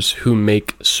directors who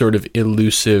make sort of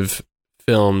elusive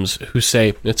films who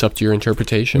say it's up to your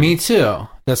interpretation. Me too.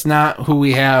 That's not who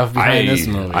we have behind this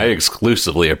movie. I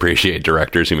exclusively appreciate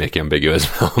directors who make ambiguous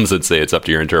films and say it's up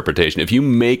to your interpretation. If you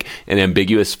make an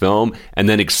ambiguous film and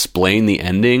then explain the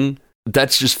ending,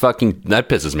 that's just fucking, that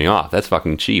pisses me off. That's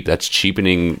fucking cheap. That's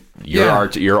cheapening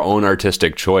your own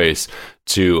artistic choice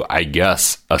to, I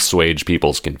guess, assuage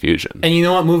people's confusion. And you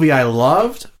know what movie I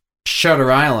loved?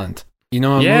 Shutter Island. You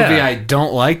know, a movie I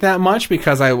don't like that much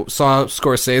because I saw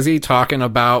Scorsese talking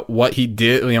about what he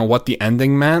did, what the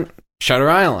ending meant. Shutter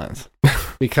Island.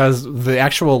 Because the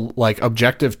actual,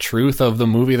 objective truth of the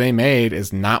movie they made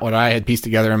is not what I had pieced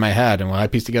together in my head. And what I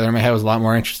pieced together in my head was a lot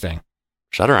more interesting.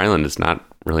 Shutter Island is not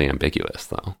really ambiguous,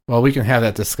 though. Well, we can have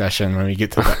that discussion when we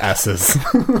get to the S's.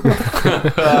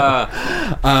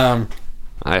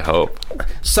 I hope.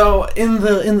 So, in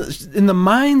the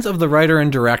minds of the writer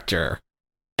and director,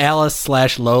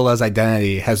 Alice/Lola's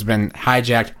identity has been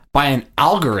hijacked by an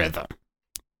algorithm.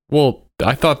 Well,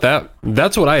 I thought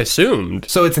that's what I assumed.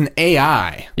 So it's an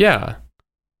AI. Yeah.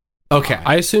 Okay.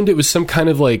 I assumed it was some kind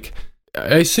of I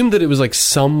assumed that it was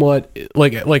somewhat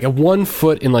like a 1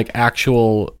 foot in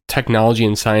actual technology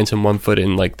and science and 1 foot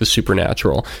in the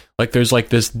supernatural. There's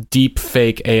this deep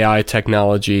fake AI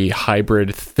technology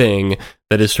hybrid thing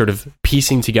that is sort of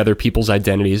piecing together people's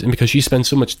identities. And because she spends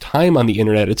so much time on the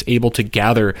internet, it's able to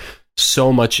gather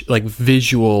so much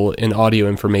visual and audio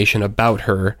information about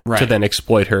her to then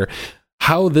exploit her.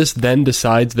 How this then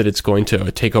decides that it's going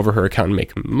to take over her account and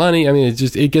make money, I mean,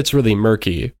 it gets really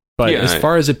murky. But as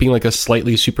far as it being a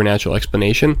slightly supernatural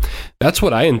explanation, that's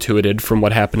what I intuited from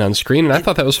what happened on screen, and I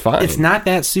thought that was fine. It's not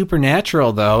that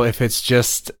supernatural, though, if it's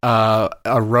just a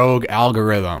rogue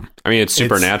algorithm. I mean, it's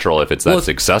supernatural if it's that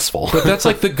successful. But that's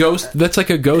the ghost. That's like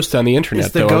a ghost on the internet.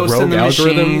 It's the ghost a rogue in the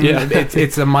algorithm. machine. Yeah,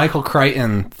 it's a Michael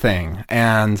Crichton thing,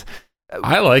 and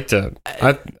I liked it.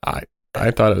 I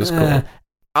thought it was cool.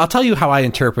 I'll tell you how I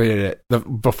interpreted it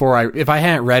if I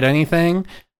hadn't read anything.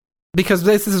 Because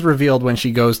this is revealed when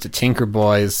she goes to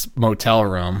Tinkerboy's motel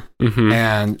room. Mm-hmm.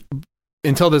 And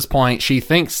until this point, she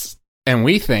thinks, and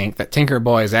we think, that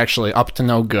Tinkerboy is actually up to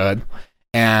no good.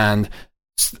 And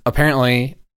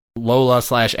apparently,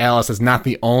 Lola/Alice is not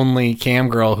the only cam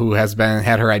girl who has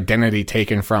had her identity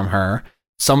taken from her.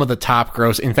 Some of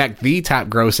the in fact, the top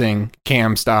grossing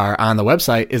cam star on the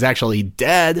website is actually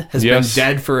dead, has been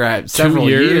dead for several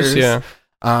years. Yeah.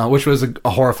 which was a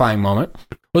horrifying moment.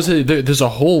 There's a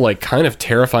whole like kind of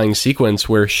terrifying sequence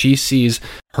where she sees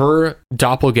her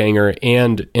doppelganger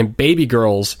and baby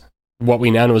girl's, what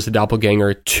we now know as the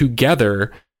doppelganger,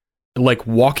 together, like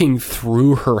walking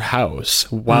through her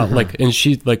house while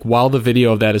while the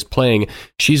video of that is playing,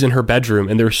 she's in her bedroom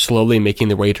and they're slowly making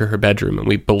their way to her bedroom, and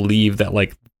we believe that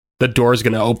like the door's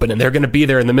going to open and they're going to be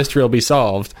there and the mystery will be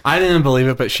solved. I didn't believe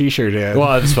it, but she sure did.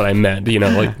 Well, that's what I meant, you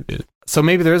know, like. So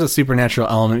maybe there is a supernatural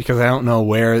element, because I don't know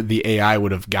where the AI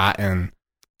would have gotten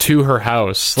to her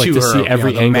house, like to see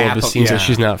every angle of the scenes that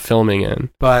she's not filming in.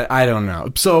 But I don't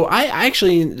know. So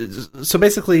so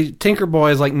basically,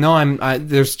 Tinkerboy is like, no,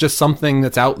 there's just something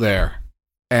that's out there,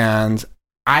 and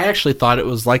I actually thought it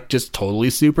was like just totally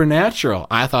supernatural.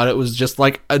 I thought it was just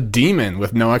like a demon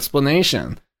with no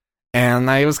explanation,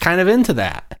 and I was kind of into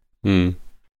that. And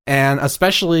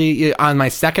especially on my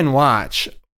second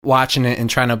watching it and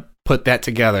trying to put that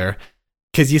together.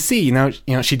 Because you see, you know,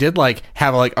 she did like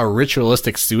have like a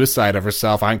ritualistic suicide of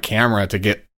herself on camera to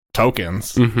get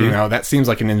tokens. You know, that seems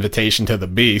like an invitation to the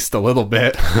beast a little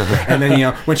bit. And then, you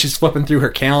know, when she's flipping through her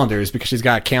calendars, because she's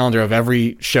got a calendar of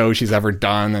every show she's ever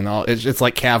done and all, it's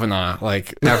like Kavanaugh,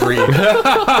 like every.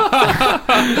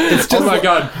 It's just, oh my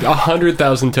God,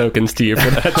 100,000 tokens to you for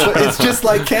that. It's just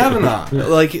like Kavanaugh.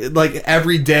 Like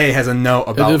every day has a note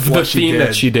about the theme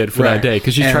that she did for that day,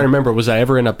 because she's trying to remember, was I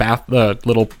ever in a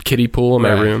little kiddie pool in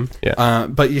my room? Yeah.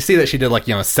 But you see that she did like,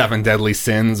 you know, 7 Deadly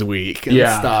Sins week and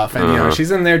stuff, and you know,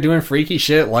 she's in there doing freaky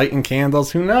shit, lighting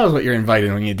candles. Who knows what you're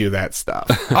inviting when you do that stuff?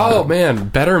 Oh man,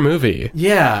 better movie.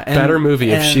 Yeah, better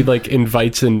movie if she like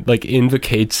invites and like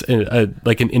invocates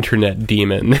like an internet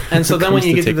demon. And so then when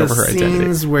you get to the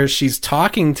scenes where she's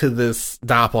talking to this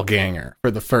doppelganger for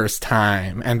the first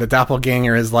time, and the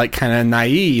doppelganger is like kind of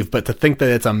naive, but to think that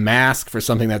it's a mask for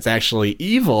something that's actually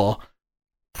evil,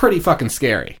 pretty fucking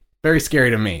scary. Very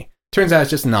scary to me. Turns out it's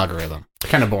just an algorithm.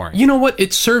 Kind of boring. You know what?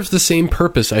 It serves the same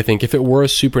purpose, I think. If it were a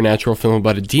supernatural film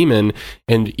about a demon,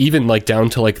 and even like down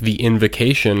to like The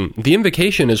Invocation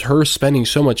is her spending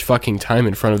so much fucking time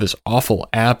in front of this awful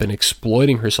app and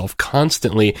exploiting herself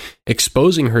constantly,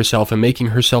 exposing herself and making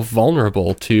herself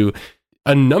vulnerable to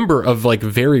a number of like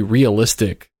very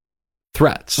realistic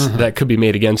threats that could be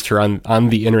made against her on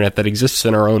the internet that exists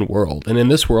in our own world. And in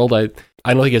this world, I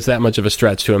don't think it's that much of a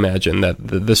stretch to imagine that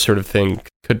this sort of thing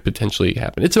could potentially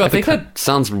happen. It's about. I think that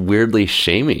sounds weirdly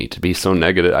shamey to be so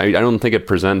negative. I don't think it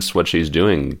presents what she's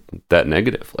doing that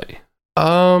negatively.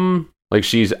 Like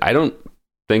I don't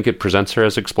think it presents her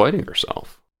as exploiting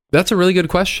herself. That's a really good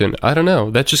question. I don't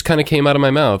know. That just kind of came out of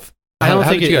my mouth. I don't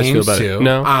think you guys feel about it?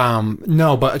 No,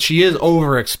 no, but she is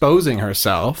overexposing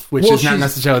herself, which is not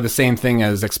necessarily the same thing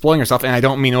as exploiting herself. And I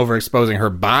don't mean overexposing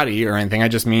her body or anything. I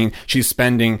just mean she's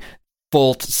spending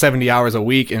full 70 hours a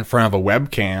week in front of a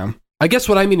webcam. I guess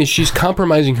what I mean is she's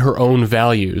compromising her own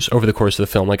values over the course of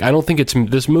the film. Like, I don't think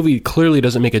this movie clearly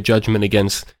doesn't make a judgment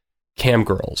against cam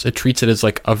girls. It treats it as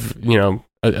like a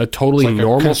totally like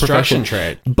normal profession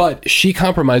trade. But she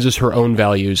compromises her own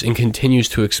values and continues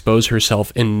to expose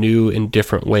herself in new and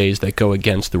different ways that go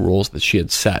against the rules that she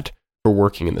had set for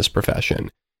working in this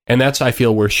profession. And that's, I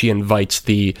feel, where she invites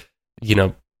the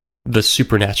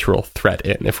supernatural threat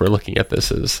in, if we're looking at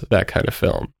this as that kind of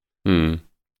film.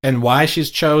 And why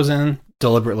she's chosen,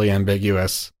 deliberately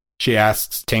ambiguous. She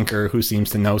asks Tinker, who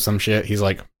seems to know some shit. He's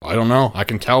like, I don't know. I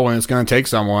can tell when it's going to take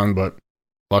someone, but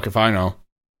fuck if I know.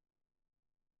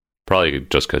 Probably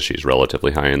just because she's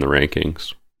relatively high in the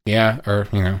rankings. Yeah, or,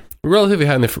 you know. Relatively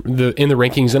high in the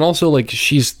rankings, and also, like,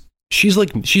 she's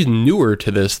newer to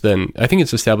this than, I think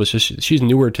it's established, she's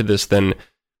newer to this than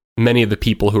many of the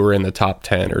people who are in the top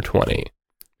 10 or 20.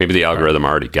 Maybe the algorithm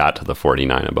already got to the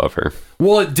 49 above her.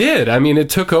 Well, it did. I mean, it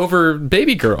took over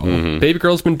Baby Girl. Baby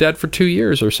Girl's been dead for 2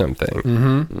 years or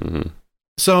something.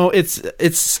 So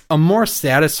it's a more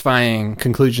satisfying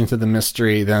conclusion to the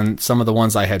mystery than some of the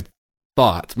ones I had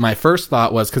thought. My first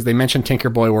thought was, because they mentioned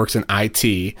Tinkerboy works in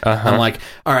IT. I'm like,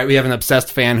 all right, we have an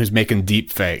obsessed fan who's making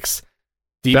deep fakes.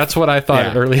 That's what I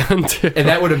thought early on, too. And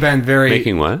that would have been very...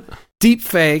 Making what? Deep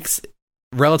fakes,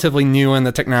 relatively new in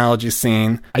the technology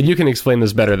scene. You can explain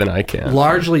this better than I can.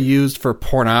 Largely used for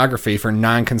pornography, for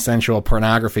non-consensual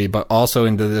pornography, but also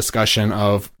in the discussion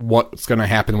of what's going to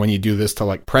happen when you do this to,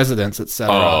 like, presidents,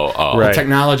 etc. Right. The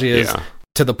technology is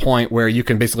to the point where you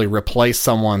can basically replace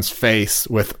someone's face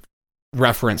with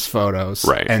reference photos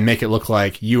Right. and make it look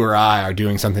like you or I are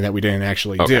doing something that we didn't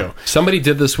actually do. Somebody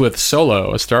did this with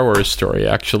Solo, a Star Wars story,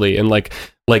 actually, and like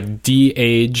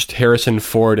de-aged Harrison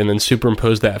Ford and then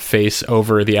superimposed that face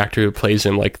over the actor who plays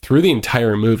him like through the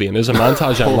entire movie. And there's a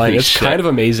montage online. It's shit. kind of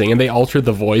amazing. And they altered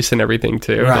the voice and everything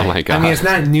too. Right. Oh my God. I mean, it's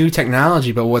not new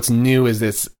technology, but what's new is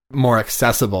it's more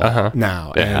accessible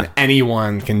now. Yeah. And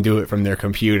anyone can do it from their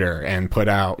computer and put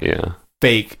out Yeah.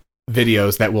 fake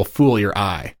videos that will fool your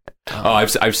eye. Oh,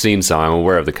 I've seen some. I'm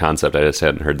aware of the concept. I just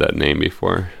hadn't heard that name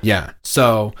before. Yeah.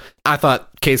 So I thought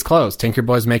case closed.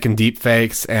 Tinkerboy's making deep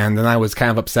fakes, and then I was kind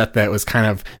of upset that it was kind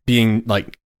of being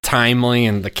like timely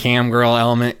in the cam girl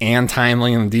element and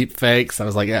timely in the deep fakes. I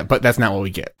was like, yeah, but that's not what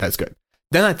we get. That's good.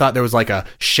 Then I thought there was like a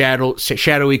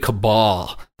shadowy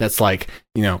cabal that's like,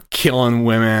 you know, killing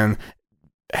women,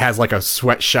 has like a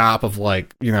sweatshop of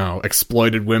like, you know,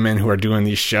 exploited women who are doing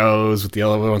these shows with the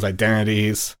other ones'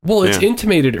 identities. Well, it's Yeah.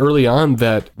 intimated early on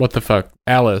that, what the fuck,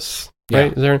 Alice,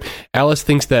 right? Yeah. Alice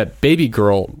thinks that baby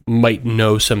girl might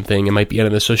know something and might be into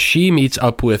this. So she meets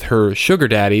up with her sugar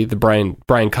daddy, the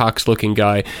Brian Cox looking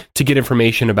guy, to get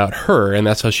information about her. And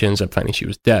that's how she ends up finding she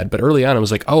was dead. But early on, it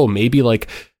was like, oh, maybe like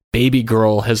baby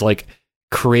girl has like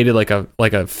created like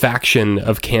a faction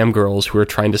of cam girls who are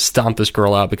trying to stomp this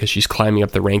girl out because she's climbing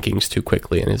up the rankings too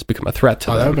quickly and has become a threat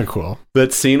to Oh, that them. would have been cool.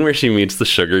 That scene where she meets the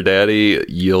sugar daddy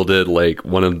yielded like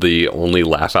one of the only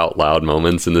laugh out loud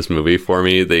moments in this movie for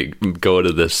me. They go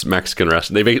to this Mexican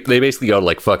restaurant. They basically go to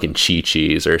like fucking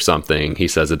Chi-Chi's or something. He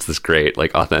says it's this great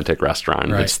like authentic restaurant.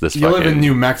 Right. It's this you live fucking in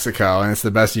New Mexico, and it's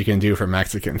the best you can do for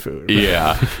Mexican food.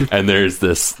 yeah. And there's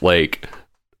this like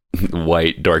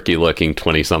white dorky looking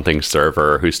 20-something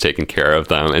server who's taking care of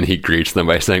them, and he greets them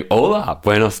by saying hola,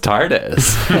 buenos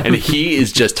tardes. And he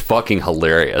is just fucking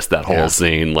hilarious, that whole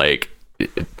scene. Like,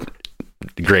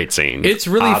 great scene. It's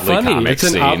really Oddly funny. comic It's an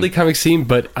scene. oddly comic scene,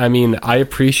 but I mean, I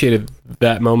appreciated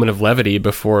that moment of levity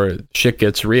before shit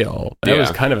gets real. That was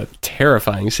Yeah. kind of a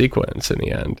terrifying sequence in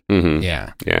the end. Mhm.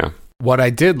 Yeah. Yeah. What I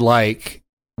did like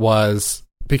was,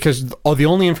 because the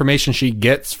only information she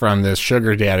gets from this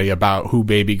sugar daddy about who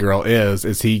baby girl is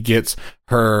he gets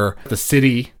her the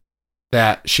city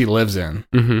that she lives in,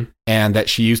 Mm-hmm. and that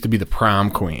she used to be the prom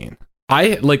queen.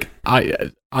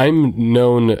 I'm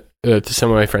known to some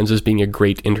of my friends as being a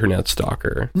great internet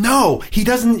stalker. No, he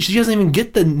doesn't. She doesn't even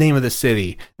get the name of the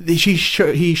city. He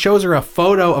shows her a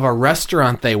photo of a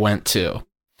restaurant they went to.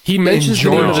 He mentions the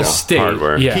name of the Georgia. state.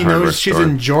 Hardware. Yeah. He Hardware knows she's store.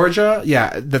 in Georgia.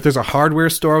 Yeah, that there's a hardware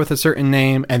store with a certain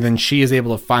name, and then she is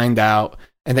able to find out,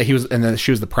 and that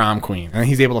she was the prom queen, and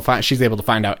she's able to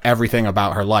find out everything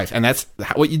about her life, and that's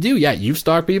what you do. Yeah, you've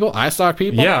stalked people. I stalk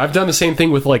people. Yeah, I've done the same thing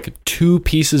with like 2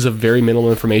 pieces of very minimal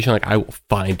information. Like, I will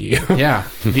find you. Yeah.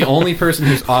 The only person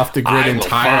who's off the grid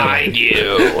entirely.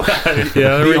 you. Yeah,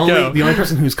 there we go. The only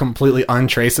person who's completely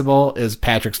untraceable is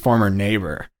Patrick's former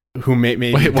neighbor, who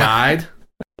maybe Wait, what? died.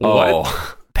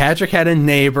 Oh. Patrick had a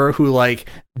neighbor who like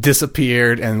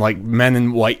disappeared, and like men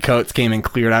in white coats came and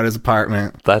cleared out his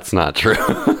apartment. That's not true.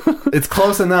 It's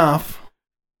close enough.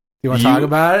 You want to talk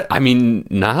about it? I mean,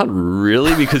 not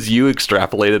really, because you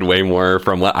extrapolated way more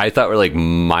from what I thought were like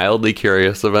mildly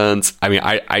curious events. I mean,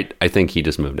 I think he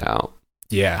just moved out.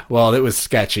 Yeah. Well, it was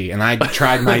sketchy, and I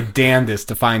tried my damnedest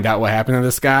to find out what happened to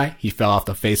this guy. He fell off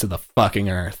the face of the fucking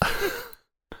earth.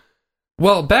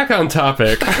 Well, back on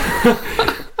topic.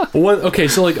 Okay,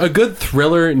 so like a good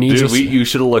thriller needs Dude, you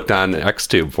should have looked on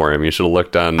XTube for him. You should have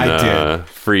looked on I did.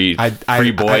 Free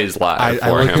Boys Live I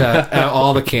for looked him. at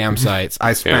all the campsites.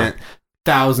 I spent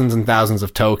thousands and thousands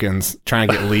of tokens trying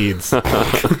to get leads.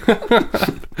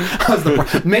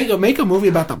 Make a movie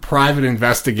about the private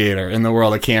investigator in the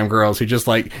world of cam girls who just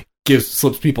like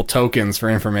slips people tokens for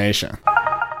information.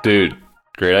 Dude,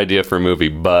 great idea for a movie,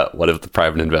 but what if the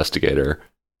private investigator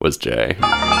was Jay?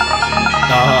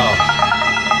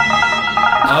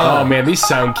 Oh man, these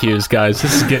sound cues, guys.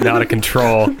 This is getting out of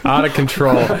control. Out of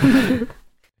control.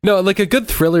 No, like a good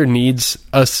thriller needs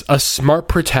a smart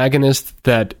protagonist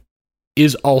that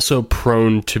is also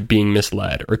prone to being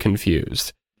misled or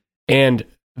confused. And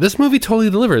this movie totally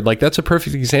delivered. Like, that's a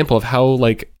perfect example of how,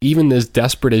 like, even as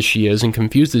desperate as she is and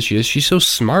confused as she is, she's so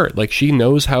smart. Like, she's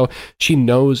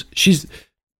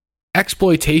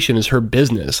exploitation is her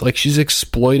business. Like, she's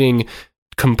exploiting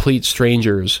complete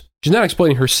strangers. She's not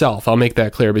exploiting herself, I'll make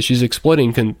that clear, but she's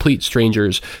exploiting complete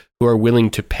strangers who are willing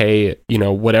to pay,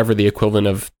 whatever the equivalent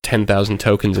of 10,000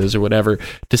 tokens is or whatever,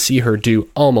 to see her do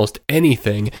almost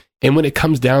anything. And when it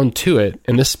comes down to it,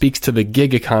 and this speaks to the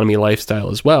gig economy lifestyle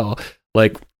as well,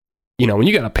 like, when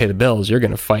you got to pay the bills, you're going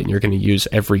to fight and you're going to use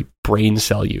every brain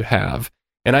cell you have.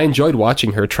 And I enjoyed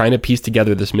watching her trying to piece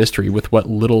together this mystery with what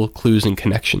little clues and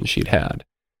connections she'd had.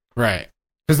 Right.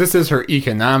 Because this is her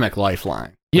economic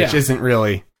lifeline, which isn't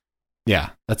really... Yeah,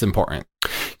 that's important.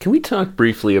 Can we talk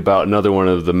briefly about another one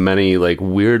of the many like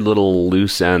weird little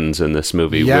loose ends in this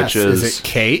movie? Yes. Which is it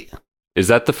Kate? Is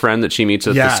that the friend that she meets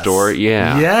at the store?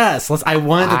 Yeah. Yes. I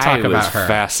wanted to talk about her. I was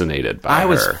fascinated by her. I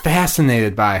was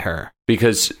fascinated by her.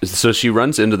 Because, so she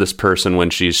runs into this person when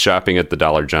she's shopping at the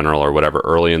Dollar General or whatever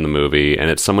early in the movie, and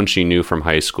it's someone she knew from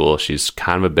high school. She's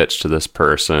kind of a bitch to this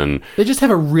person. They just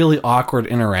have a really awkward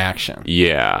interaction.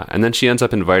 Yeah. And then she ends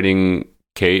up inviting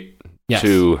Kate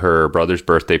to her brother's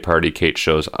birthday party. Kate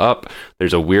shows up.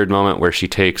 There's a weird moment where she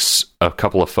takes a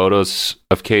couple of photos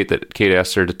of Kate that Kate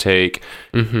asked her to take.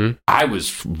 Mm-hmm. I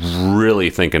was really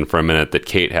thinking for a minute that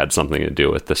Kate had something to do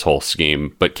with this whole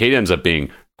scheme, but Kate ends up being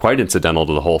quite incidental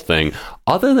to the whole thing,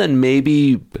 other than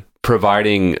maybe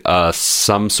providing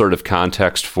some sort of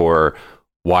context for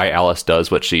why Alice does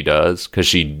what she does, because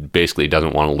she basically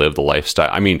doesn't want to live the lifestyle.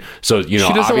 I mean, so, you know,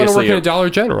 she doesn't want to work in a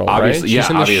Dollar General, right? She's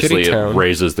in obviously it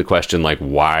raises the question, like,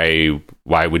 why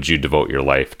would you devote your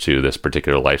life to this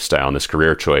particular lifestyle and this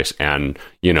career choice? And,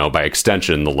 you know, by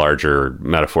extension, the larger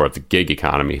metaphor of the gig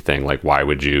economy thing, like, why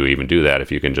would you even do that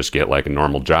if you can just get like a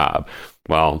normal job?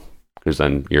 Well, because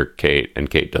then you're Kate, and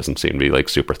Kate doesn't seem to be like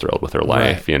super thrilled with her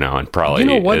life, you know, and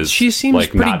probably she seems like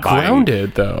pretty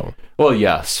grounded though. Well,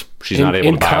 yes, she's not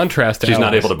able to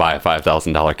buy a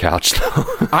 $5,000 couch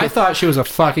though. I thought she was a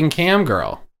fucking cam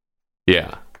girl.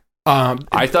 Yeah.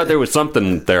 I thought there was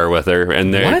something there with her,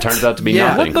 and it turns out to be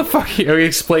nothing. What the fuck?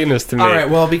 Explain this to me. All right,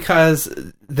 well, because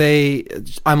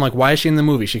I'm like, why is she in the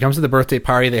movie? She comes to the birthday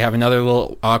party. They have another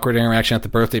little awkward interaction at the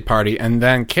birthday party, and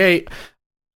then Kate,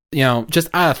 you know, just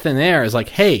out of thin air is like,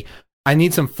 hey, I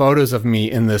need some photos of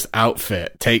me in this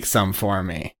outfit. Take some for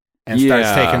me. And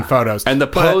starts taking photos. And the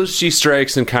pose she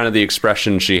strikes and kind of the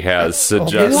expression she has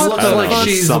suggests like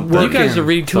she's something. You guys are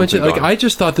reading too much. Like, I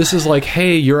just thought this is like,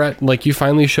 hey, you're at, like, you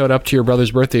finally showed up to your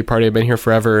brother's birthday party. I've been here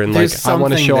forever. And like, I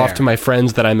want to show off to my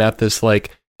friends that I'm at this,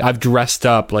 like, I've dressed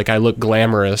up, like I look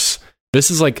glamorous. This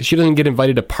is like, she doesn't get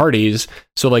invited to parties,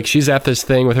 so like she's at this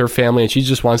thing with her family and she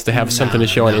just wants to have something to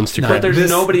show on Instagram. But there's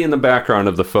nobody in the background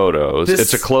of the photos.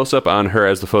 It's a close-up on her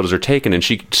as the photos are taken, and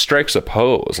she strikes a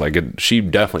pose. Like, she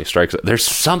definitely strikes it. There's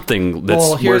something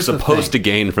that we're supposed to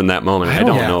gain from that moment. I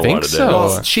don't know what it is.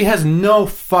 Well, she has no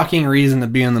fucking reason to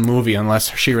be in the movie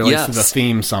unless she relates to the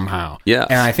theme somehow. Yeah.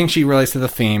 And I think she relates to the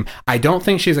theme. I don't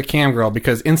think she's a cam girl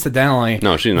because, incidentally,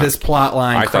 she's not. This plot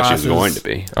line crosses... I thought she was going to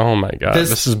be. Oh my god,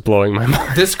 this is blowing my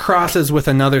mind. This crosses with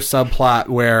another subplot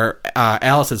where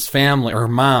Alice's family, or her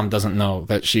mom, doesn't know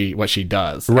that what she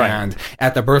does. Right. And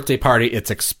at the birthday party,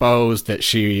 it's exposed that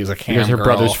she's a cam girl. Because her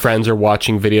brother's friends are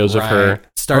watching videos of her,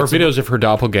 or videos of her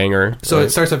doppelganger. So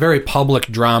it starts a very public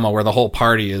drama where the whole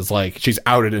party is like, she's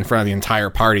outed in front of the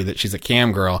entire party that she's a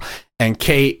cam girl. And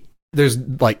Kate,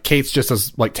 Kate's just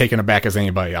as like taken aback as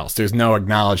anybody else. There's no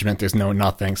acknowledgement. There's no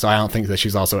nothing. So I don't think that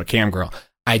she's also a cam girl.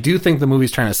 I do think the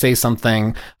movie's trying to say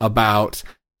something about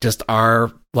just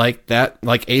our, like, that,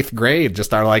 like, 8th grade,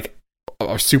 just our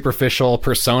superficial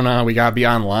persona, we gotta be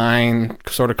online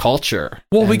sort of culture.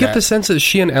 Well, we get the sense that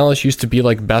she and Alice used to be,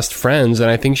 like, best friends,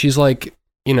 and I think she's like,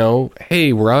 you know,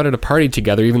 hey, we're out at a party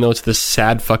together, even though it's this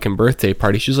sad fucking birthday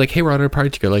party. She's like, hey, we're out at a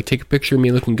party together, like, take a picture of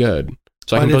me looking good,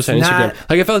 so I can post on Instagram.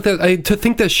 Like, I felt like that, to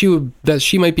think that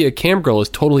she might be a cam girl is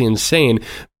totally insane.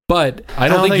 But I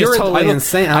don't think you're totally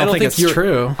insane. I don't think it's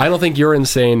true. I don't think you're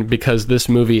insane because this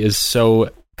movie is so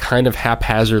kind of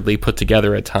haphazardly put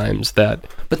together at times that...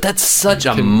 But that's such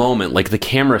a moment. Like, the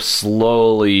camera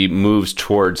slowly moves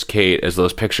towards Kate as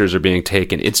those pictures are being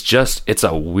taken. It's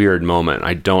a weird moment.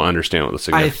 I don't understand what the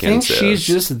significance is. I think she's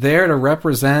just there to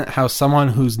represent how someone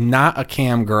who's not a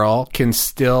cam girl can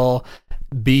still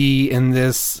be in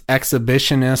this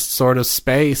exhibitionist sort of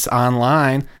space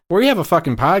online. We have a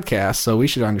fucking podcast, so we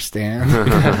should understand.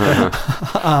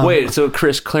 Wait, so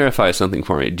Chris, clarify something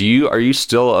for me. Are you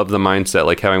still of the mindset,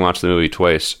 like, having watched the movie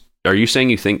twice, are you saying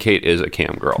you think Kate is a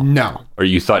cam girl? No. Or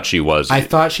you thought she was? I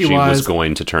thought she was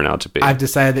going to turn out to be. I've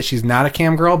decided that she's not a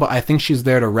cam girl, but I think she's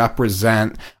there to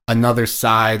represent another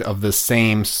side of the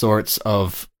same sorts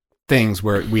of things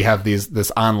where we have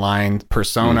this online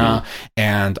persona,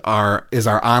 and our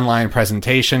online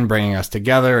presentation bringing us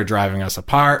together or driving us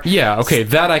apart. Yeah, okay,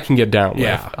 that I can get down with.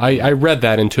 Yeah. I read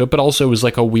that into it, but also it was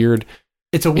like a weird...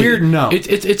 It's a weird note.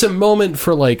 It's a moment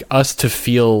for like us to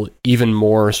feel even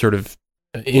more sort of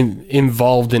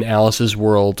involved in Alice's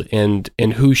world and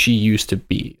who she used to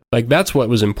be. Like, that's what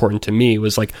was important to me,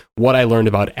 was like what I learned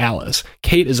about Alice.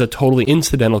 Kate is a totally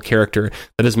incidental character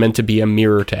that is meant to be a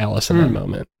mirror to Alice in that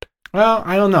moment. Well,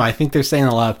 I don't know. I think they're saying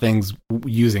a lot of things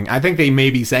I think they may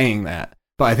be saying that,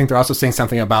 but I think they're also saying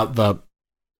something about the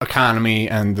economy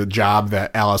and the job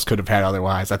that Alice could have had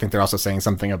otherwise. I think they're also saying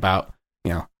something about,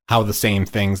 how the same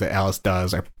things that Alice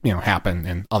does are, happen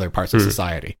in other parts of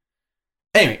society.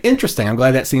 Anyway, interesting. I'm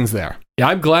glad that scene's there. Yeah,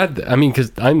 I'm glad. I mean,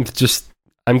 because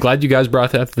I'm glad you guys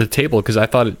brought that to the table, because I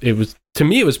thought it was, to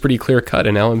me, it was pretty clear cut,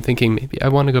 and now I'm thinking maybe I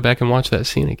want to go back and watch that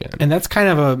scene again. And that's kind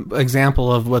of an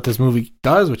example of what this movie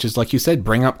does, which is, like you said,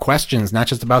 bring up questions, not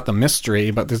just about the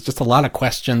mystery, but there's just a lot of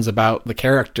questions about the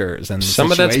characters and some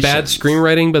of that's bad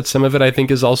screenwriting, but some of it I think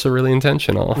is also really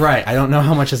intentional. Right. I don't know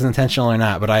how much is intentional or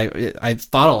not, but I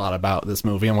thought a lot about this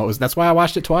movie, and that's why I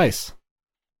watched it twice.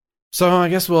 So I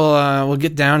guess we'll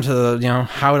get down to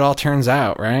how it all turns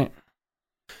out, right?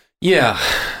 Yeah.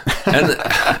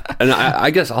 And I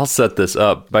guess I'll set this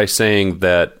up by saying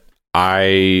that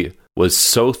I was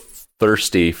so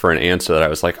thirsty for an answer that I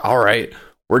was like, all right,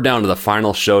 we're down to the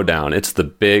final showdown. It's the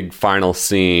big final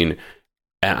scene.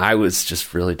 And I was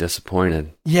just really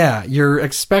disappointed. Yeah, you're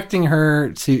expecting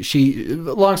her to...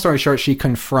 long story short, she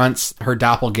confronts her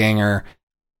doppelganger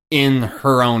in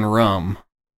her own room.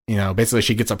 Basically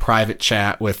she gets a private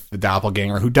chat with the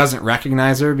doppelganger, who doesn't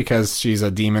recognize her because she's a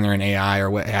demon or an AI or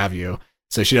what have you.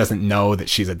 So she doesn't know that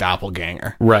she's a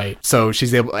doppelganger. Right. So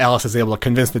Alice is able to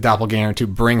convince the doppelganger to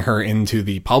bring her into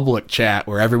the public chat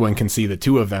where everyone can see the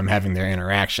two of them having their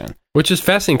interaction. Which is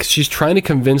fascinating, because she's trying to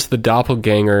convince the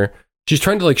doppelganger. She's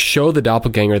trying to show the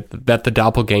doppelganger that the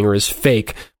doppelganger is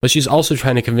fake, but she's also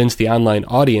trying to convince the online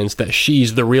audience that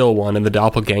she's the real one and the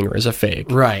doppelganger is a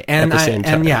fake. Right. And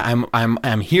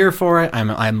I'm here for it.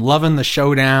 I'm loving the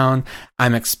showdown.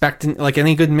 I'm expecting, like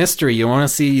any good mystery, you want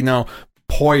to see,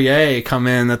 Poirier come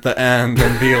in at the end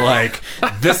and be like,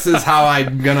 this is how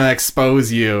I'm gonna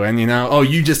expose you, and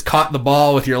you just caught the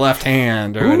ball with your left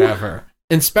hand or whatever.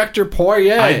 Inspector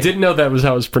Poirier. I didn't know that was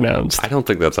how it's pronounced. I don't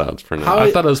think that's how it's pronounced.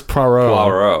 I thought it was Poirot.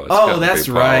 Poirot. Oh, that's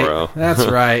right. That's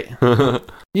right.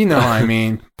 You know what I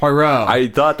mean. Poirot. I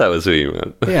thought that was who you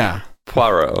meant. Yeah.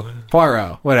 Poirot.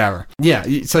 Whatever. Yeah,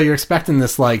 so you're expecting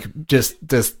this, just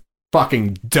this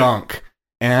fucking dunk.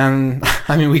 And,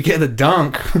 I mean, we get a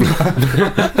dunk.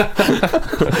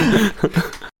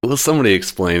 Will somebody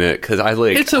explain it? Because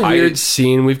it's a weird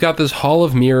scene. We've got this hall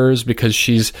of mirrors because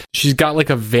she's got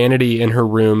a vanity in her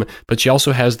room, but she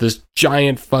also has this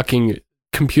giant fucking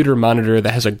computer monitor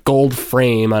that has a gold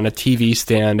frame on a TV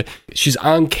stand. She's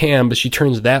on cam, but she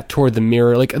turns that toward the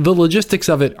mirror. The logistics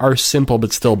of it are simple,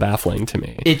 but still baffling to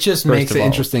me. It just makes an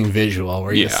interesting visual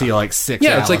where you see six.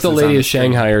 Yeah, it's like the Lady of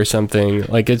Shanghai or something.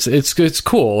 It's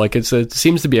cool. It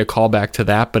seems to be a callback to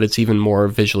that, but it's even more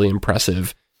visually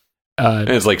impressive. And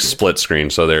it's split screen,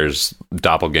 so there's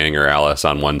doppelganger Alice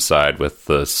on one side with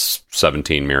the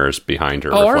 17 mirrors behind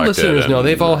her. Our listeners know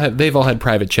they've all had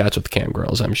private chats with cam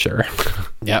girls, I'm sure.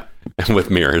 Yep. And with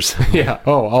mirrors. Yeah.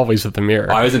 Oh, always with the mirror.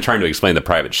 Well, I wasn't trying to explain the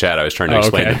private chat. I was trying to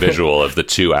explain the visual of the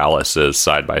two Alices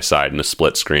side by side in a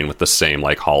split screen with the same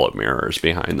hall of mirrors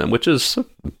behind them, which is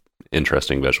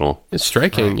interesting visual. It's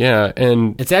striking, yeah.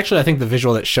 And it's actually, I think, the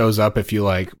visual that shows up if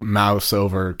you mouse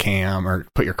over cam or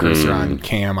put your cursor on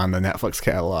cam on the Netflix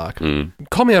catalog.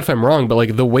 Call me out if I'm wrong,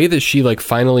 but the way that she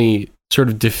finally sort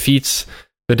of defeats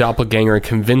the doppelganger and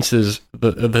convinces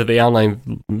the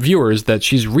online viewers that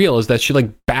she's real is that she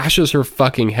bashes her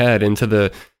fucking head into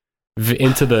the but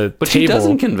table. She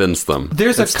doesn't convince them.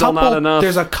 There's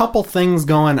a couple things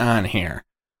going on here.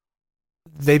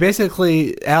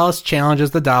 Alice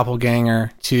challenges the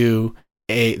doppelganger to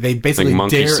they basically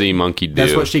monkey see, monkey do.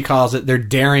 That's what she calls it. They're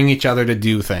daring each other to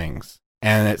do things.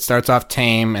 And it starts off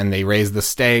tame, and they raise the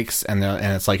stakes, and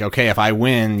it's okay, if I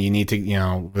win, you need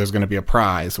to, there's going to be a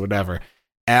prize, whatever.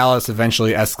 Alice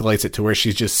eventually escalates it to where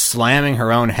she's just slamming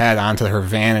her own head onto her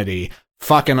vanity,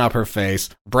 fucking up her face,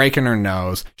 breaking her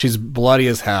nose. She's bloody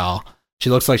as hell. She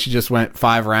looks like she just went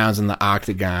 5 rounds in the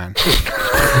octagon.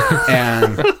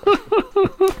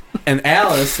 And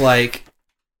Alice,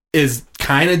 is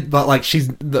kind of, but she's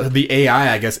the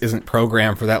AI, I guess, isn't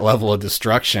programmed for that level of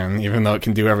destruction, even though it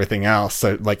can do everything else.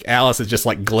 So Alice is just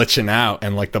glitching out,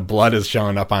 and the blood is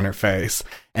showing up on her face,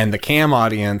 and the cam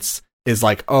audience is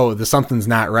oh, something's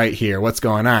not right here. What's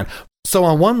going on? So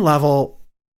on one level,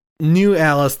 new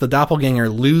Alice, the doppelganger,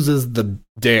 loses the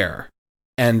dare,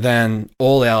 and then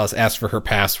old Alice asks for her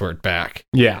password back.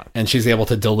 Yeah, and she's able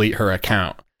to delete her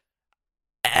account.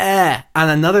 On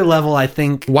another level, I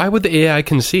think... Why would the AI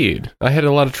concede? I had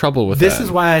a lot of trouble with this. That. This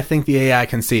is why I think the AI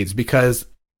concedes, because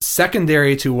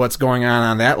secondary to what's going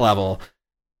on that level,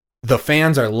 the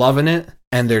fans are loving it,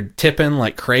 and they're tipping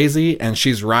like crazy, and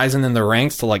she's rising in the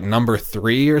ranks to number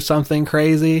 3 or something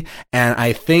crazy, and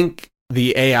I think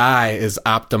the AI is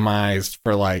optimized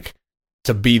for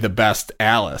to be the best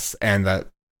Alice, and that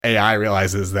AI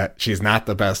realizes that she's not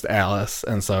the best Alice,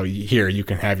 and so here, you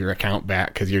can have your account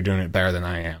back because you're doing it better than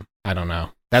I am. I don't know.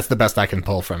 That's the best I can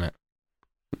pull from it.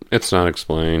 It's not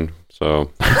explained,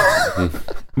 so...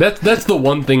 That's the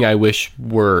one thing I wish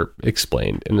were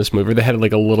explained in this movie. They had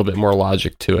like a little bit more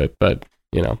logic to it, but,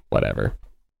 whatever.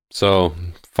 So,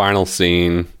 final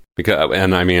scene...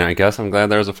 I guess I'm glad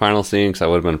there was a final scene, because I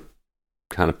would have been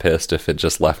kind of pissed if it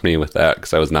just left me with that,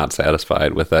 because I was not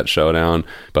satisfied with that showdown.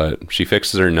 But she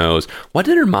fixes her nose. What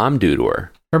did her mom do to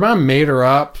her? Her mom made her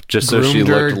up, just so she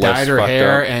looked less dyed her fucked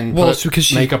hair, up. and It's put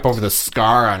because makeup over the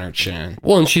scar on her chin.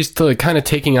 Well, and she's kind of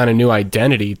taking on a new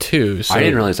identity too. So I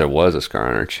didn't realize there was a scar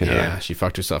on her chin. Yeah, she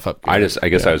fucked herself up. I guess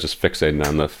I was just fixating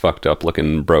on the fucked up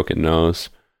looking broken nose.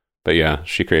 But yeah,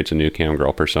 she creates a new cam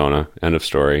girl persona. End of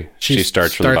story. She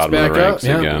starts from the bottom of the ranks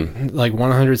again. Like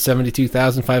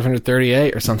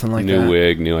 172,538 or something like that. New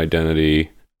wig, new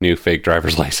identity, new fake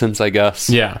driver's license, I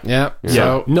guess. Yeah. Yeah.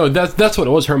 So no, that's what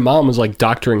it was. Her mom was like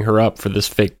doctoring her up for this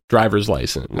fake driver's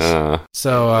license.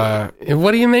 So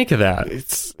what do you make of that?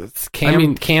 It's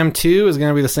Cam. Cam 2 is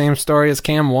going to be the same story as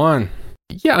Cam 1.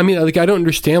 Yeah, I don't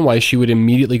understand why she would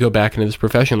immediately go back into this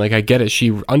profession. Like, I get it.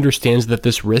 She understands that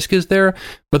this risk is there,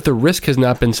 but the risk has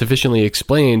not been sufficiently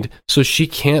explained, so she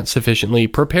can't sufficiently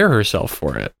prepare herself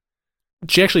for it.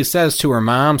 She actually says to her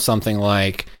mom something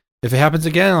like, if it happens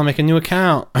again, I'll make a new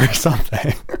account or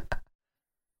something.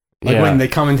 When they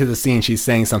come into the scene, she's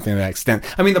saying something to that extent.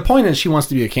 I mean, the point is she wants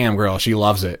to be a cam girl. She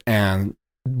loves it. And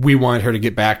we wanted her to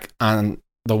get back on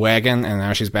the wagon, and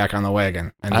now she's back on the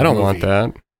wagon. I don't want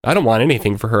that. I don't want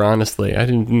anything for her, honestly. I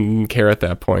didn't care at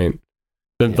that point.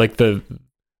 The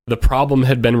problem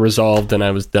had been resolved and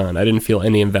I was done. I didn't feel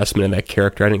any investment in that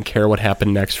character. I didn't care what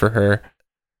happened next for her.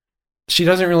 She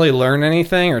doesn't really learn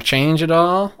anything or change at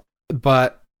all,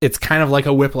 but it's kind of like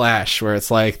a Whiplash where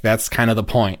it's like, that's kind of the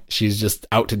point. She's just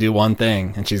out to do one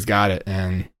thing and she's got it,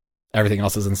 and everything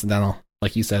else is incidental,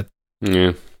 like you said.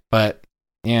 Yeah. But,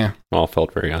 yeah. All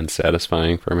felt very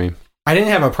unsatisfying for me. I didn't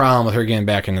have a problem with her getting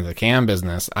back into the cam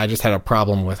business. I just had a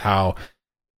problem with how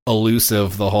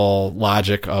elusive the whole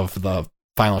logic of the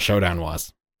final showdown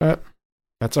was. But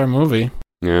that's our movie.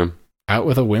 Yeah. Out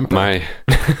with a whimper. My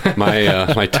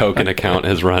token account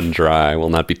has run dry. I will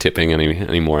not be tipping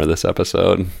any more of this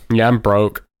episode. Yeah, I'm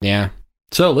broke. Yeah.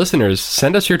 So, listeners,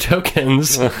 send us your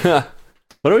tokens. What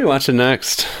are we watching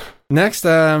next? Next,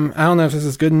 I don't know if this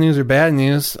is good news or bad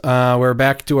news. We're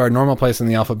back to our normal place in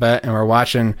the alphabet, and we're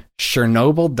watching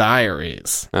Chernobyl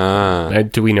Diaries.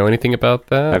 Do we know anything about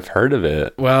that? I've heard of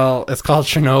it. Well, it's called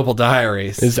Chernobyl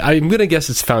Diaries. I'm going to guess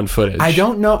it's found footage. I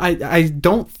don't know. I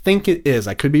don't think it is.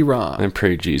 I could be wrong. I'm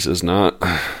pretty Jesus not.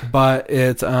 But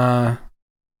it's... I'm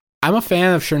a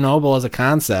fan of Chernobyl as a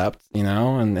concept,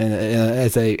 and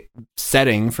as a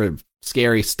setting for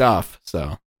scary stuff,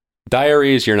 so...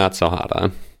 Diaries, you're not so hot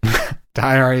on.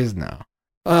 Diaries, no.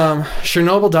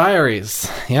 Chernobyl Diaries.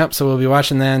 Yep, so we'll be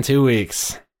watching that in 2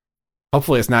 weeks.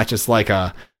 Hopefully it's not just like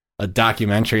a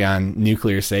documentary on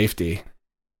nuclear safety.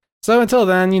 So until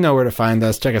then, you know where to find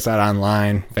us. Check us out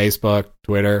online, Facebook,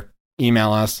 Twitter,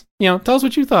 email us. Tell us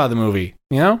what you thought of the movie.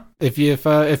 If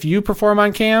you perform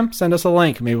on cam, send us a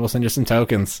link. Maybe we'll send you some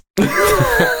tokens.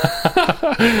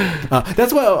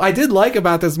 That's what I did like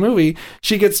about this movie.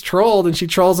 She gets trolled and she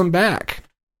trolls him back.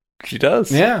 She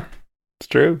does. Yeah. It's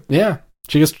true. Yeah.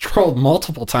 She gets trolled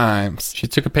multiple times. She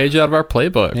took a page out of our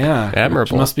playbook. Yeah. Admirable.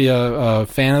 She must be a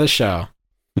fan of the show.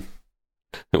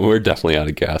 We're definitely out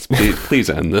of gas.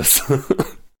 Please end this.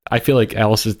 I feel like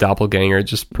Alice's doppelganger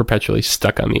just perpetually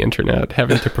stuck on the internet,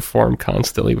 having to perform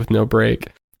constantly with no break.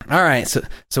 All right. So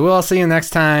we'll all see you next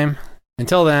time.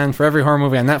 Until then, for every horror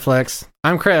movie on Netflix,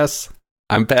 I'm Chris.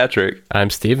 I'm Patrick.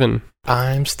 I'm Steven.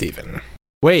 I'm Steven.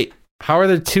 Wait. How are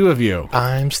there two of you?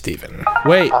 I'm Steven.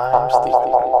 Wait. I'm Steven.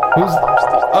 Who's... I'm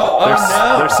Steven. Oh,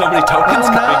 no. There's so many tokens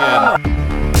coming in.